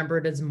be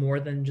remembered as more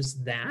than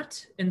just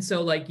that. And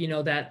so like,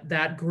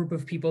 that group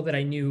of people that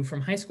I knew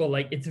from high school,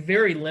 like it's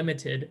very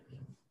limited.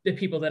 the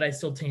people that I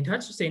still stay in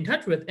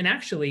touch with. And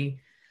actually,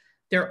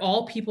 they're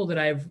all people that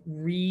I've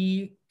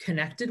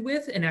reconnected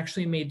with and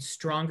actually made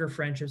stronger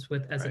friendships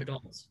with as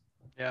adults.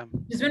 Yeah.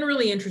 It's been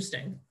really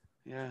interesting.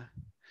 Yeah.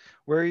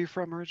 Where are you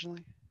from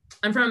originally?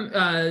 I'm from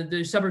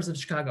the suburbs of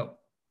Chicago.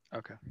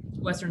 Okay.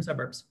 Western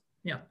suburbs.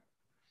 Yeah.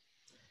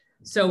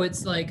 So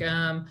it's like,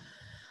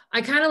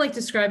 I kind of like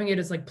describing it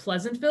as like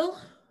Pleasantville,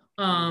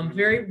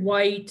 very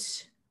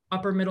white,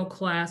 upper middle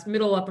class.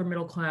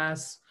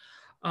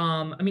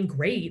 I mean,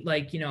 great,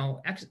 like,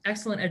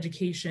 excellent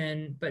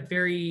education, but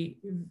very,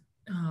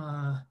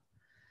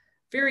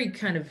 very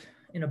kind of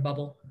in a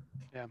bubble.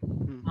 Yeah.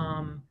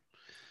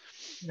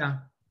 Yeah.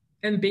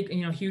 And big,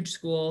 huge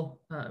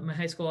school. My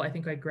high school, I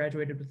think I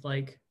graduated with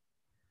like,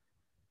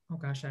 oh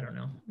gosh, I don't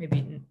know,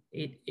 maybe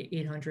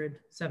 800,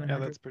 700.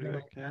 Yeah, that's pretty big.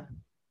 Like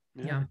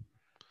yeah.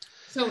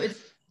 So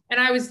and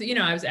I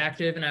was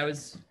active, and I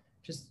was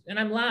and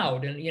I'm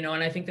loud, and,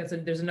 and I think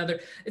there's another,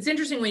 it's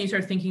interesting when you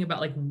start thinking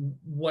about like,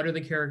 what are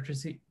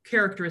the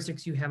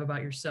characteristics you have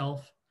about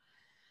yourself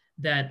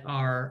that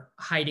are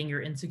hiding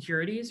your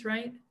insecurities,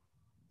 right?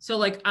 So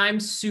like, I'm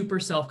super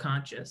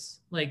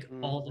self-conscious, like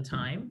all the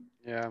time.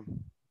 Yeah.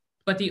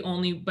 But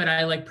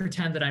I like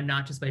pretend that I'm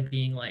not, just by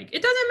being like,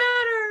 it doesn't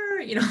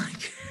matter,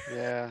 like,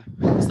 yeah,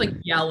 just like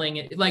yelling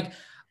it. Like,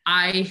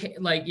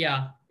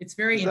 it's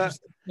very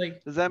interesting.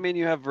 Like, does that mean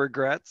you have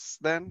regrets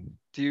then?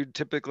 Do you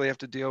typically have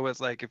to deal with,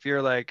 like, if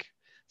you're like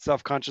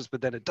self-conscious, but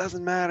then it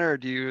doesn't matter,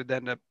 do you then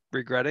end up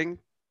regretting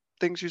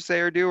things you say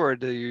or do, or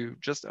do you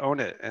just own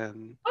it?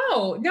 And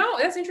oh no,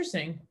 that's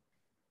interesting.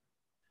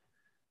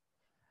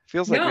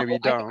 Feels like maybe you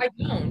don't.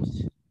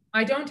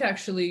 I don't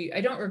actually.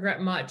 I don't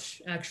regret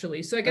much,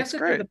 actually. So I guess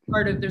there's a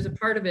part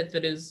of it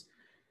that is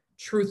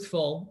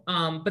truthful,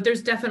 but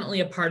there's definitely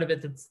a part of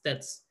it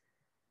that's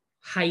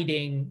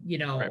hiding,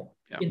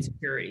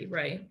 insecurity,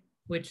 right?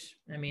 Which,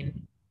 I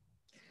mean,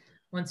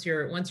 once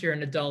you're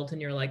an adult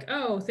and you're like,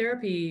 oh,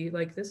 therapy,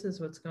 like, this is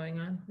what's going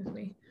on with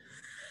me,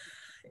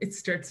 it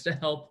starts to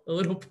help a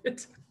little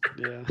bit.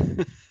 Yeah.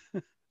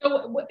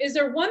 So is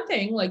there one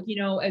thing, like,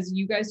 as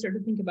you guys start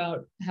to think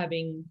about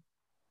having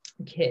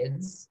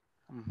kids,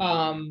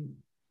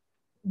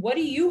 what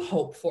do you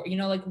hope for?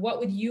 Like, what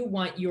would you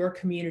want your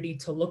community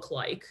to look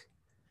like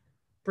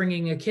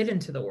bringing a kid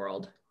into the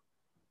world?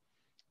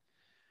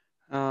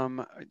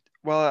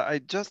 Well,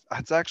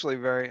 it's actually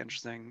very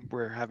interesting.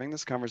 We're having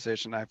this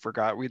conversation. I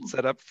forgot we'd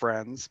set up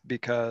Friends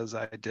because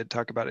I did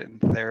talk about it in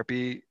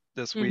therapy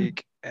this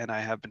week, and I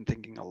have been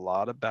thinking a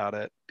lot about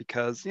it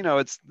because,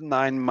 it's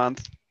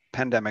 9-month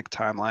pandemic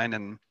timeline,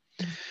 and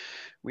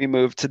we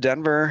moved to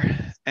Denver.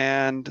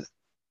 And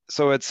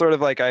so it's sort of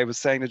like I was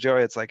saying to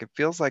Joey, it's like, it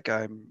feels like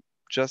I'm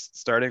just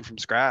starting from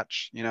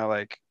scratch,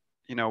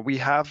 we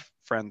have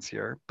friends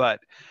here,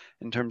 but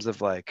in terms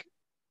of like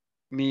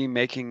me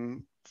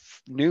making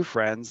new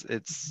friends,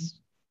 it's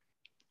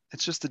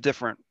just a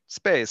different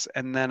space.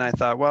 And then I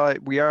thought, well,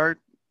 we are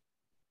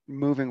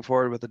moving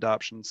forward with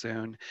adoption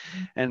soon,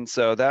 and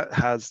so that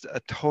has a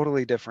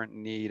totally different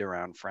need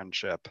around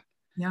friendship.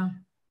 Yeah,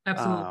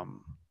 absolutely.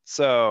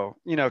 So,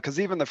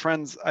 because even the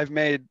friends I've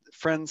made,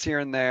 friends here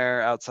and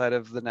there outside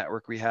of the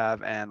network we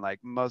have, and like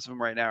most of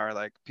them right now are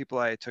like people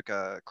I took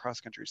a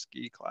cross-country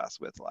ski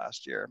class with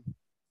last year.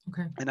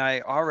 Okay. And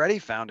I already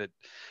found it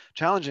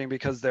challenging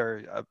because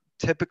they're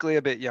typically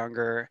a bit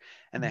younger,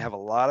 and they have a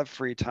lot of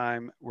free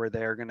time where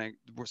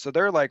so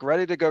they're like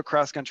ready to go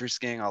cross-country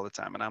skiing all the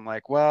time. And I'm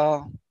like,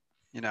 well,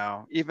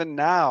 even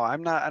now I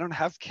don't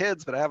have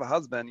kids, but I have a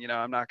husband,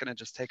 I'm not going to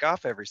just take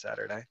off every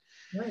Saturday.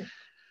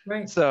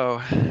 Right.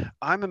 So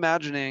I'm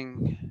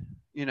imagining,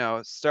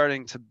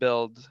 starting to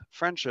build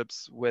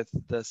friendships with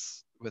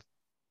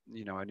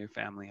a new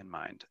family in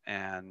mind.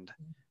 And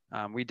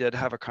we did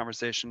have a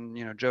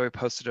conversation, Joey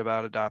posted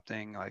about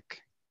adopting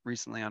like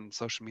recently on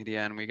social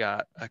media, and we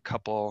got a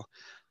couple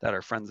that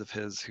are friends of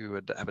his who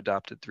have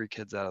adopted 3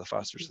 kids out of the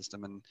foster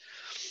system. And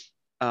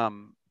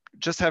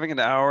just having an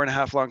 1.5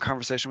 hour long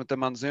conversation with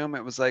them on Zoom,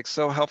 it was like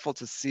so helpful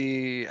to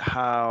see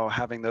how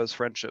having those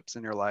friendships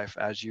in your life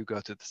as you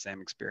go through the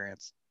same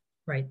experience,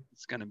 right,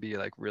 it's going to be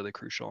like really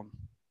crucial.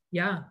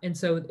 Yeah. And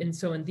so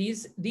in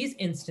these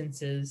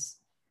instances,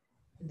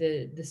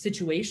 the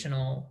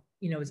situational,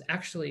 is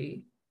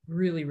actually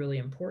really, really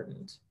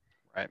important.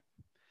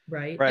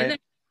 Right.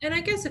 And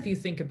I guess if you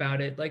think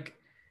about it, like,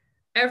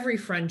 every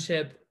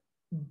friendship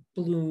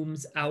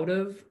blooms out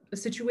of a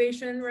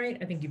situation, right?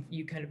 I think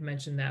you kind of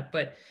mentioned that,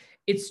 but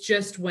it's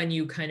just when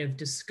you kind of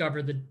discover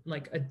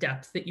a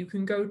depth that you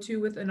can go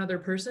to with another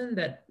person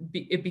that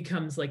it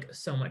becomes like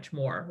so much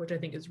more, which I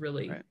think is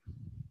really,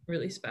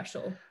 really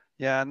special.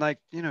 Yeah. And like,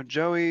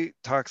 Joey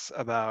talks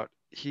about,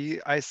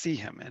 I see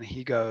him and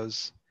he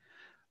goes,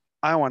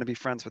 I want to be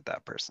friends with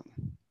that person.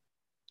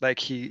 Like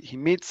he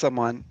meets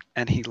someone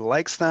and he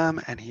likes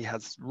them and he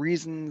has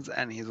reasons,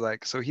 and he's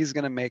like, so he's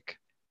going to make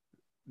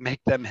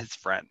them his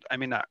friend. I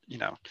mean, not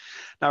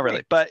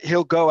really, but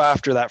he'll go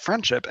after that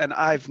friendship. And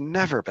I've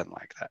never been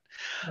like that.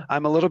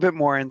 I'm a little bit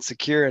more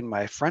insecure in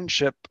my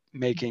friendship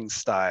making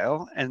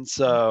style. And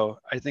so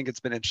I think it's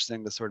been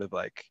interesting to sort of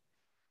like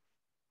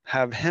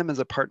have him as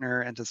a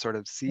partner and to sort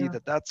of see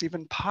that that's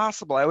even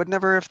possible. I would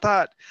never have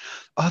thought,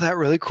 oh, that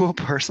really cool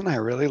person I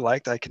really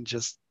liked, I can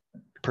just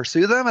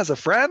pursue them as a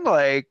friend,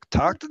 like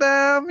talk to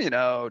them,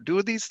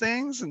 do these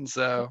things. And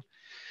so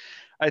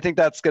I think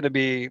that's going to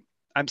be,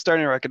 I'm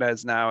starting to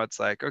recognize now it's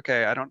like,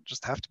 okay, I don't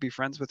just have to be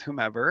friends with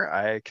whomever.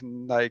 I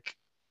can like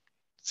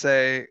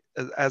say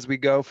as we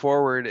go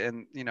forward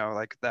and,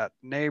 like that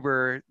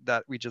neighbor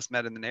that we just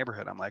met in the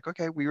neighborhood, I'm like,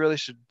 okay, we really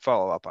should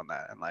follow up on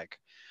that and like,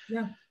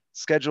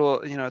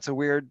 schedule, it's a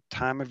weird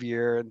time of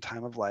year and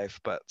time of life,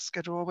 but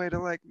schedule a way to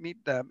like meet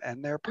them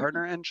and their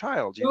partner and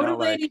child, Go to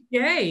Lady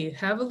J,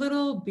 have a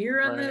little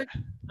beer on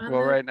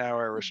right now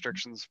our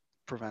restrictions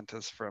prevent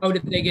us from. Oh,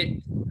 did they get,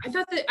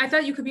 I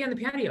thought you could be on the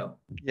patio.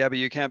 Yeah, but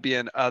you can't be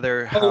in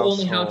other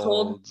households. Only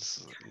household?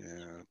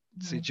 Yeah.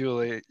 See,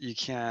 Julie, you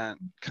can't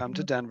come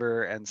to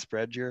Denver and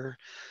spread your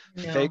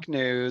fake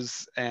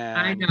news. And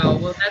I know.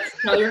 Well,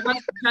 that's tell your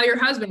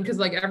husband, because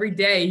like every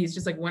day he's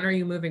just like, when are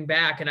you moving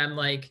back? And I'm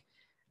like,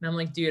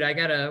 dude, I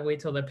gotta wait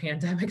till the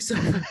pandemic's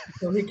over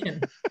so we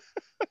can.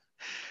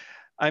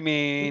 I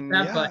mean,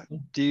 yeah.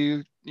 Do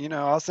you,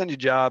 I'll send you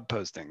job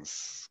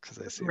postings because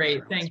I see.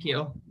 Great, thank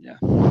you. Yeah.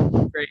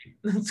 Great,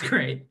 that's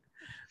great.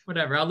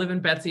 Whatever. I'll live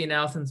in Betsy and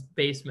Allison's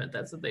basement.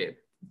 That's what they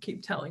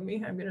keep telling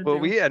me I'm gonna do. Well,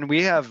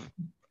 we have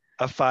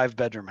a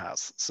 5-bedroom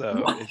house,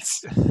 so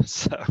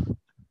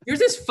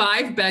yours is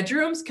 5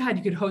 bedrooms. God,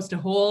 you could host a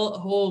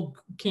whole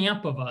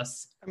camp of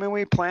us. I mean,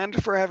 we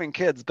planned for having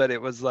kids, but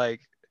it was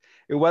like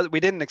we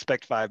didn't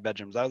expect 5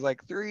 bedrooms. I was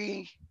like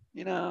 3,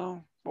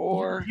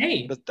 4.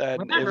 Hey, but then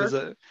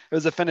whatever. It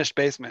was a finished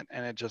basement,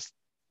 and it just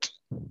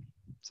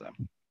so.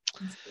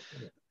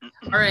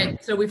 All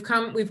right, so we've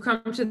come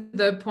to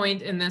the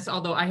point in this,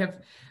 although I have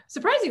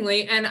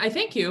surprisingly, and I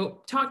thank you,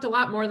 talked a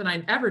lot more than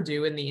I ever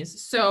do in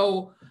these.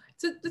 So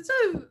it's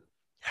a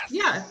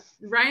yeah,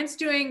 Ryan's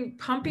doing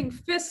pumping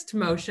fist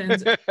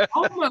motions,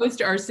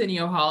 almost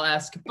Arsenio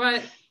Hall-esque,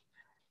 but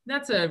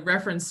that's a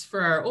reference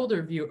for our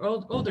older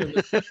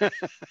listeners.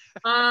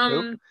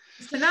 So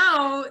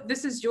now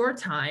this is your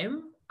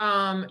time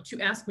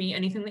to ask me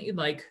anything that you'd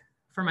like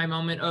for my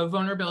moment of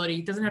vulnerability.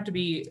 It doesn't have to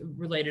be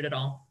related at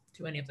all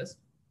to any of this.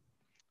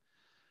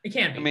 It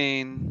can be.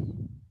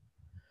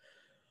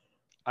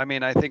 I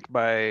mean, I think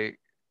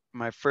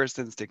my first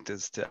instinct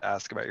is to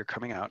ask about your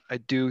coming out. I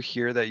do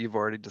hear that you've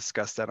already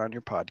discussed that on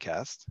your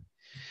podcast.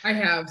 I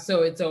have,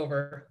 so it's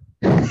over.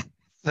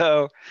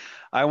 So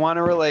I want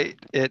to relate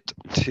it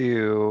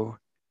to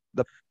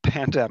the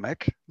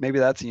pandemic. Maybe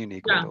that's a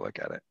unique way to look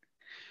at it.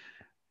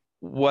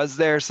 Was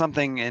there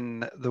something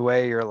in the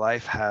way your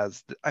life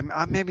has,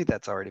 maybe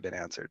that's already been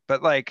answered,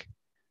 but like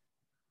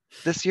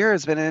this year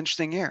has been an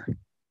interesting year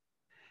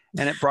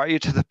and it brought you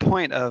to the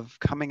point of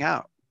coming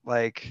out.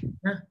 Like,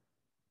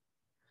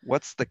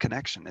 what's the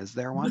connection? Is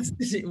there one?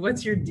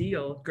 What's your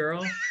deal,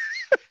 girl?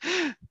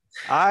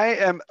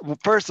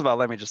 First of all,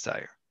 let me just tell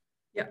you.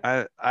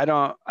 Yeah.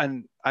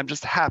 I'm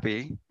just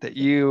happy that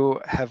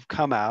you have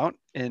come out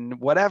in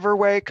whatever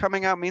way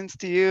coming out means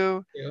to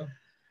you.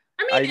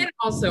 And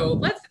also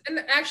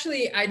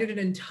actually I did an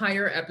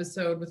entire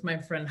episode with my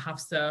friend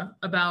Hafsa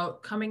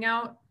about coming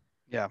out.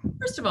 Yeah.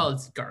 First of all,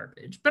 it's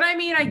garbage, but I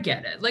mean, I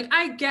get it. Like,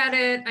 I get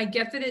it. I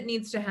get that it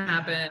needs to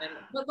happen,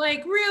 but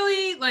like,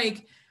 really,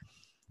 like,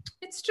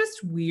 it's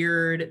just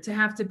weird to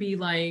have to be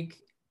like,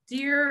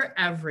 dear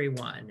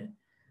everyone,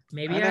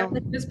 maybe I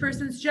like this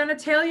person's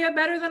genitalia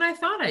better than I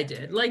thought I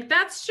did. Like,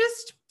 that's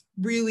just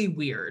really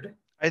weird.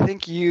 I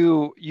think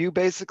you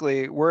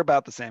basically, we're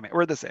about the same age.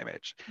 We're the same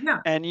age. Yeah.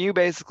 And you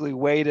basically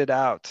waited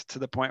out to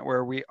the point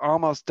where we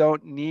almost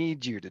don't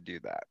need you to do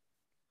that.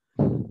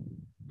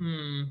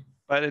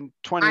 But in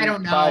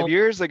 25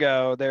 years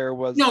ago, there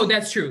was... No,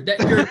 that's true.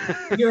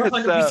 You're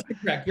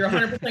 100% correct. You're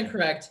 100%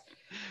 correct.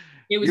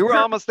 You were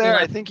almost there.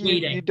 I think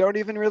you don't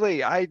even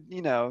really,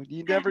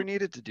 you never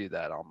needed to do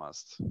that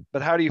almost.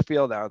 But how do you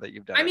feel now that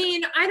you've done it? I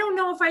mean, I don't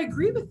know if I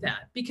agree with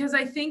that, because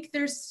I think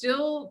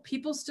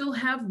people still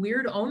have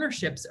weird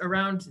ownerships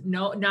around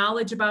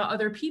knowledge about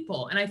other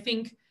people. And I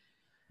think,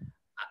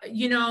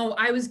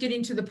 I was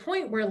getting to the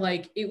point where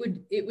like,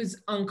 it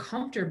was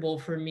uncomfortable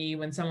for me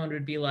when someone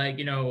would be like,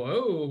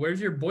 oh,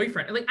 where's your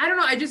boyfriend? Like, I don't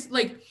know. I just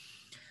like,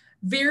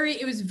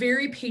 it was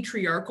very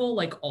patriarchal,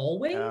 like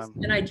always.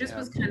 And I just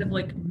was kind of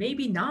like,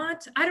 maybe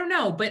not, I don't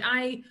know. But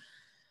I,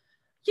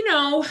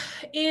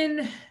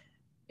 in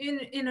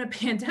a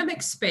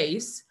pandemic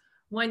space,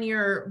 when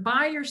you're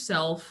by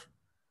yourself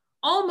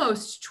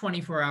almost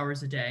 24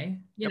 hours a day,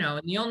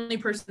 and the only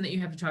person that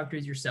you have to talk to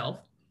is yourself.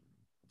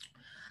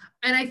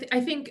 And I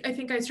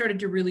think I started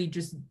to really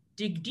just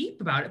dig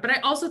deep about it. But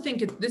I also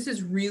think this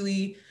has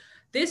really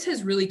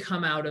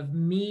come out of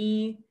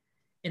me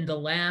in the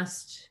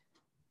last,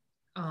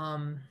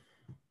 I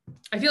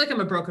feel like I'm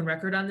a broken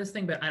record on this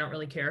thing, but I don't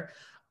really care.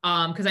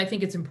 Because I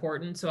think it's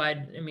important. So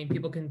I mean,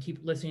 people can keep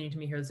listening to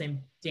me hear the same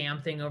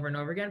damn thing over and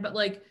over again. But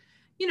like,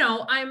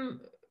 I'm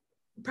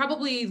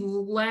probably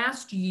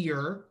last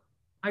year,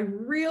 I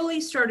really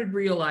started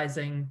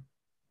realizing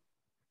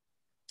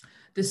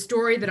the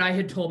story that I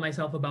had told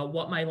myself about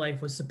what my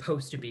life was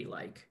supposed to be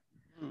like.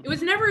 It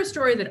was never a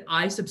story that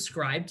I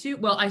subscribed to.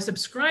 Well, I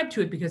subscribed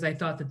to it because I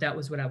thought that that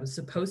was what I was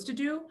supposed to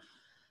do,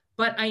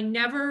 but I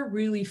never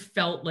really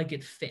felt like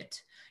it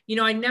fit. You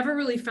know, I never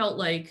really felt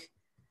like,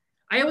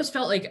 I always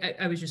felt like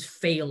I was just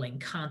failing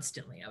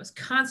constantly. I was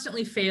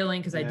constantly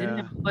failing because I didn't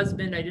have a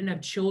husband. I didn't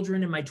have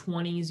children in my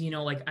 20s. You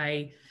know, like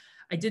I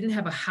didn't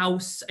have a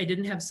house. I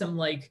didn't have some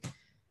like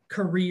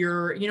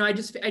career. You know, I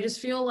just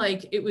feel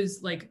like it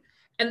was like,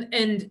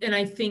 and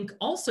I think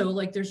also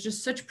like there's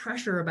just such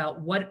pressure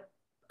about what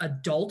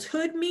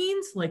adulthood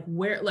means, like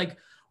where, like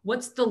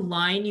what's the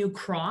line you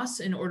cross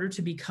in order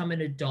to become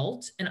an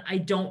adult. And I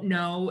don't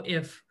know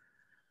if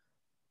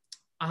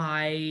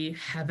I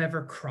have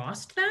ever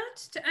crossed that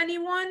to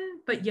anyone,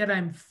 but yet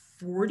I'm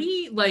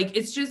 40. Like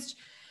it's just,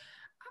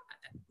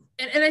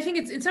 and I think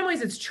it's, in some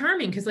ways it's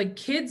charming because like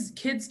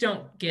kids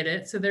don't get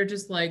it. So they're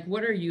just like,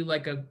 what are you,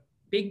 like a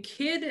big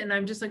kid? And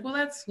I'm just like, well,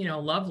 that's, you know,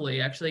 lovely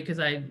actually, because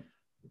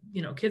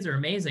you know, kids are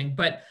amazing.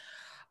 But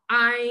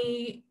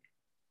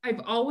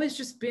I've always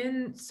just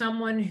been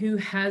someone who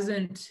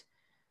hasn't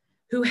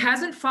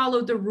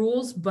followed the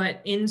rules,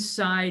 but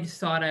inside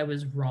thought I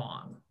was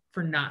wrong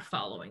for not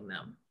following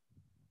them.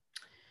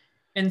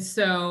 And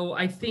so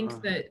I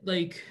think that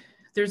like,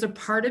 there's a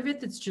part of it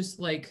that's just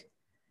like,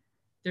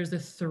 there's a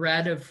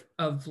thread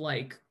of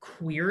like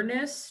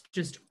queerness,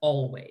 just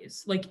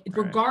always like,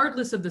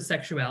 regardless of the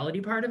sexuality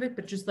part of it,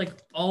 but just like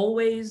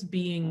always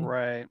being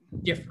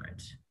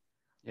different.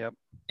 Yep.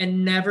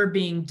 And never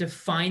being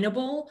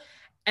definable.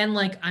 And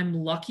like, I'm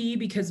lucky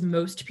because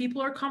most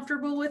people are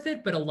comfortable with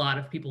it, but a lot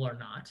of people are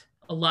not.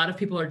 A lot of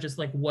people are just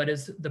like, what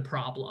is the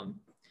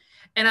problem?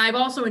 And I've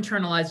also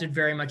internalized it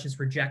very much as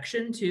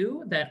rejection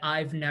too, that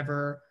I've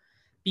never,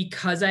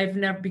 because I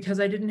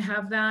didn't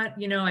have that,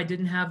 you know, I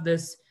didn't have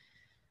these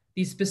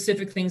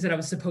specific things that I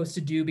was supposed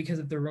to do because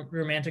of the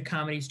romantic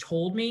comedies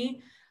told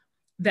me,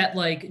 that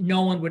like,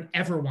 no one would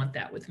ever want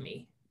that with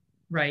me.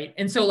 Right.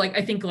 And so like,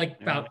 I think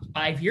like about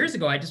 5 years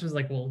ago, I just was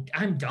like, well,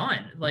 I'm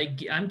done.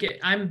 Like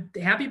I'm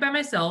happy by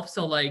myself.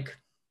 So like,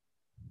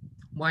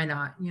 why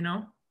not, you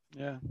know?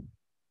 Yeah.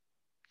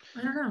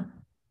 I don't know.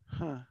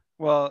 Huh.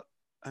 Well,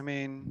 I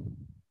mean,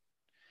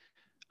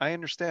 I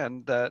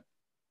understand that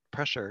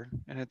pressure,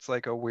 and it's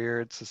like a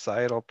weird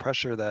societal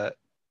pressure that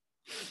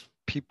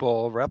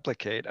people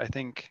replicate. I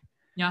think.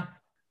 Yeah.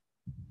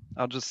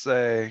 I'll just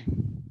say,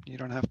 you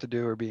don't have to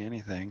do or be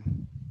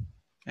anything.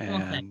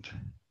 And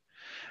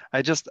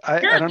I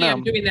don't know.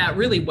 I'm doing that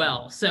really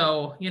well.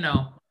 So, you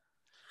know.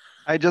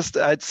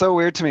 It's so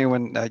weird to me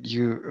when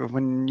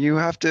you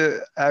have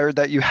to, or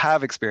that you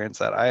have experienced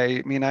that.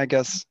 I mean, I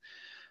guess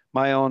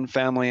my own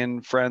family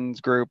and friends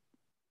group,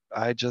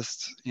 I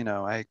just, you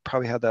know, I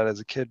probably had that as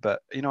a kid,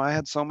 but, you know, I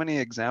had so many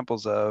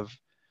examples of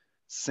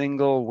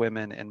single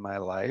women in my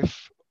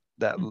life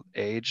that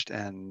aged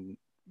and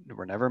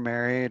were never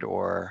married,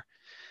 or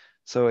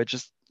so it's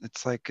just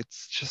like,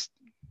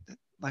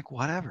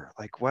 whatever,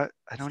 like what,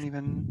 I don't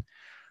even,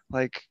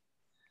 like,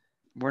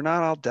 we're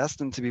not all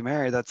destined to be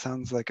married. That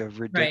sounds like a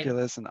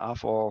ridiculous and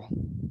awful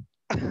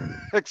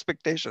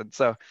expectation.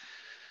 So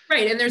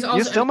and there's also,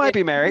 you still might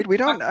be married. We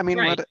don't, I mean,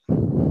 what,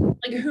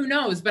 like, who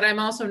knows? But I'm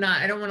also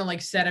not, I don't want to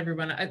like set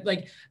everyone,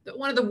 like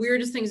one of the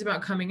weirdest things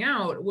about coming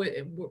out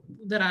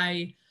that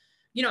I,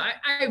 you know,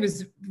 I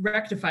was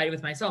rectified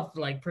with myself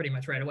like pretty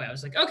much right away. I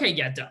was like, okay,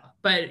 yeah, duh.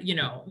 But, you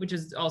know, which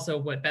is also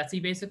what Betsy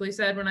basically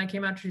said when I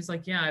came out. She's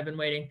like, yeah, I've been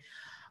waiting.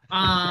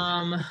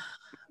 But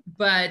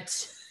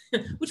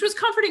which was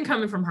comforting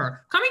coming from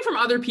her. Coming from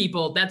other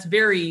people, that's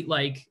very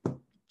like,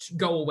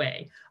 go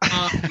away.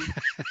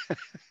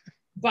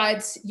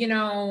 But, you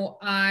know,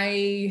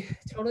 I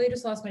totally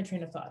just lost my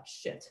train of thought.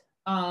 Shit.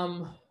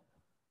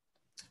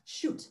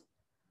 Shoot.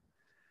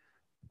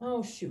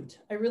 Oh, shoot.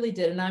 I really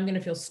did. And now I'm going to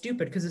feel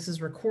stupid because this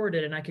is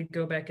recorded and I could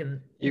go back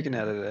and... You can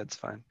edit it. It's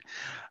fine.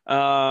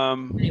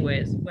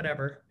 Anyways,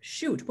 whatever.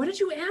 Shoot. What did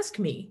you ask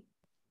me?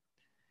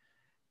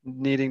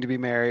 Needing to be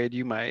married.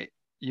 You might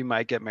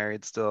get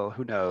married still.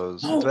 Who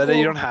knows? But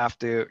you don't have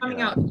to.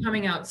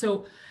 Coming out.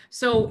 So,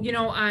 you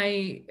know,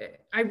 I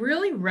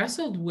really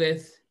wrestled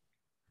with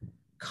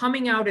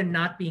coming out and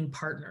not being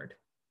partnered,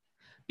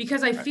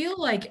 because I feel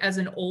like as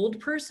an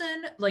old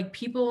person, like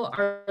people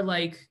are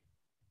like,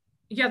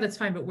 yeah, that's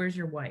fine, but where's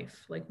your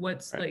wife? Like,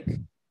 what's like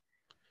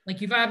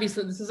this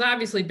has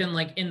obviously been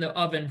like in the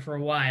oven for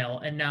a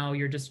while, and now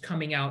you're just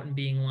coming out and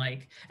being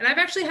like, and I've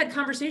actually had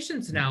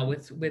conversations now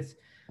with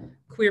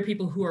queer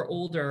people who are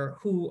older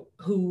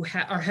who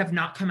have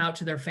not come out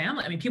to their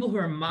family. I mean, people who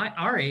are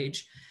our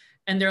age,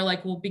 and they're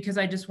like, well, because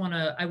I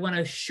want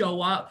to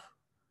show up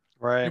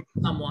with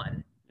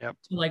someone to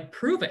like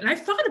prove it. And I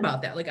thought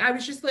about that. Like, I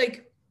was just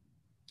like,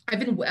 I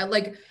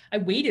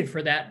waited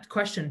for that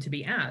question to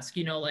be asked,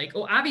 you know, like,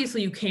 oh,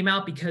 obviously you came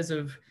out because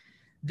of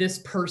this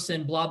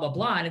person, blah, blah,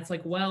 blah. And it's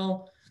like,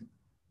 well,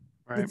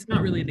 it's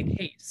not really the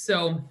case.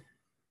 So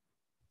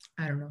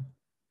I don't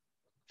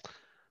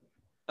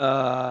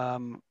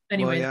know.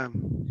 Anyway, well, yeah.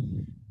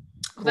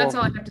 Cool. That's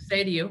all I have to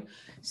say to you.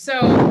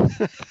 So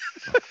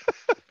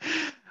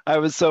I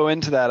was so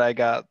into that, I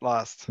got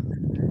lost.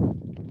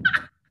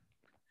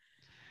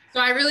 So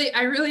I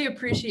really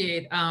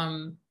appreciate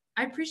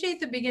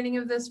the beginning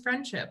of this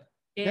friendship.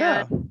 And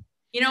Yeah.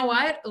 you know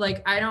what?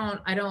 Like I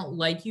don't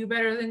like you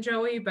better than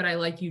Joey, but I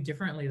like you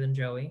differently than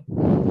Joey.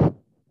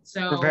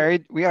 So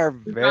we are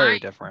very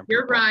different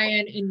You're people.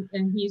 Ryan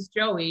and he's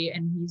Joey,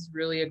 and he's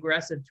really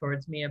aggressive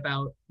towards me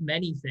about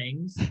many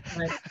things.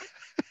 But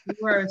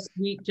you are a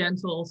sweet,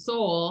 gentle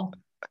soul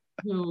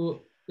who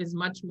is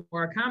much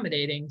more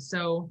accommodating.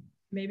 So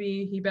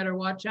maybe he better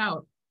watch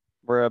out.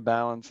 We're a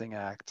balancing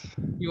act.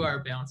 You are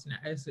a balancing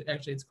act.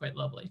 Actually, it's quite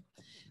lovely.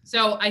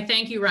 So I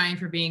thank you, Ryan,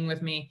 for being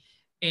with me.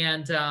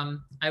 And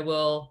I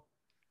will,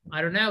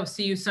 I don't know,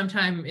 see you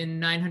sometime in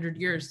 900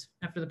 years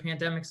after the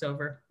pandemic's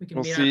over.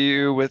 We'll see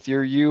you with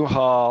your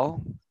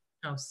U-Haul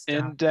in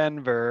stop.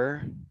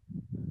 Denver.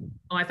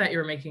 Oh, I thought you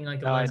were making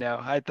like a I know.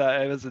 I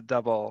thought it was a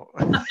double.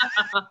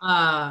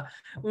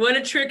 What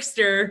a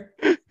trickster.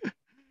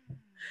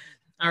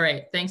 All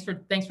right. Thanks for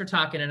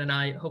talking, and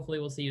I hopefully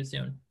we'll see you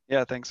soon.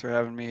 Yeah, thanks for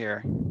having me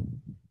here.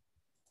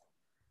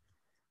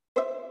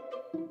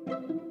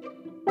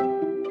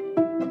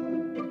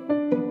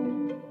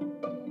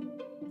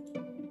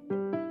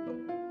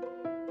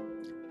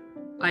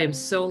 I am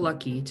so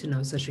lucky to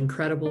know such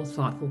incredible,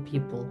 thoughtful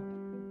people,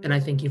 and I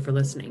thank you for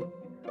listening.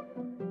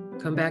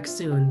 Come back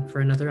soon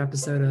for another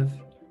episode of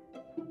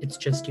It's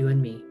Just You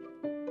and Me.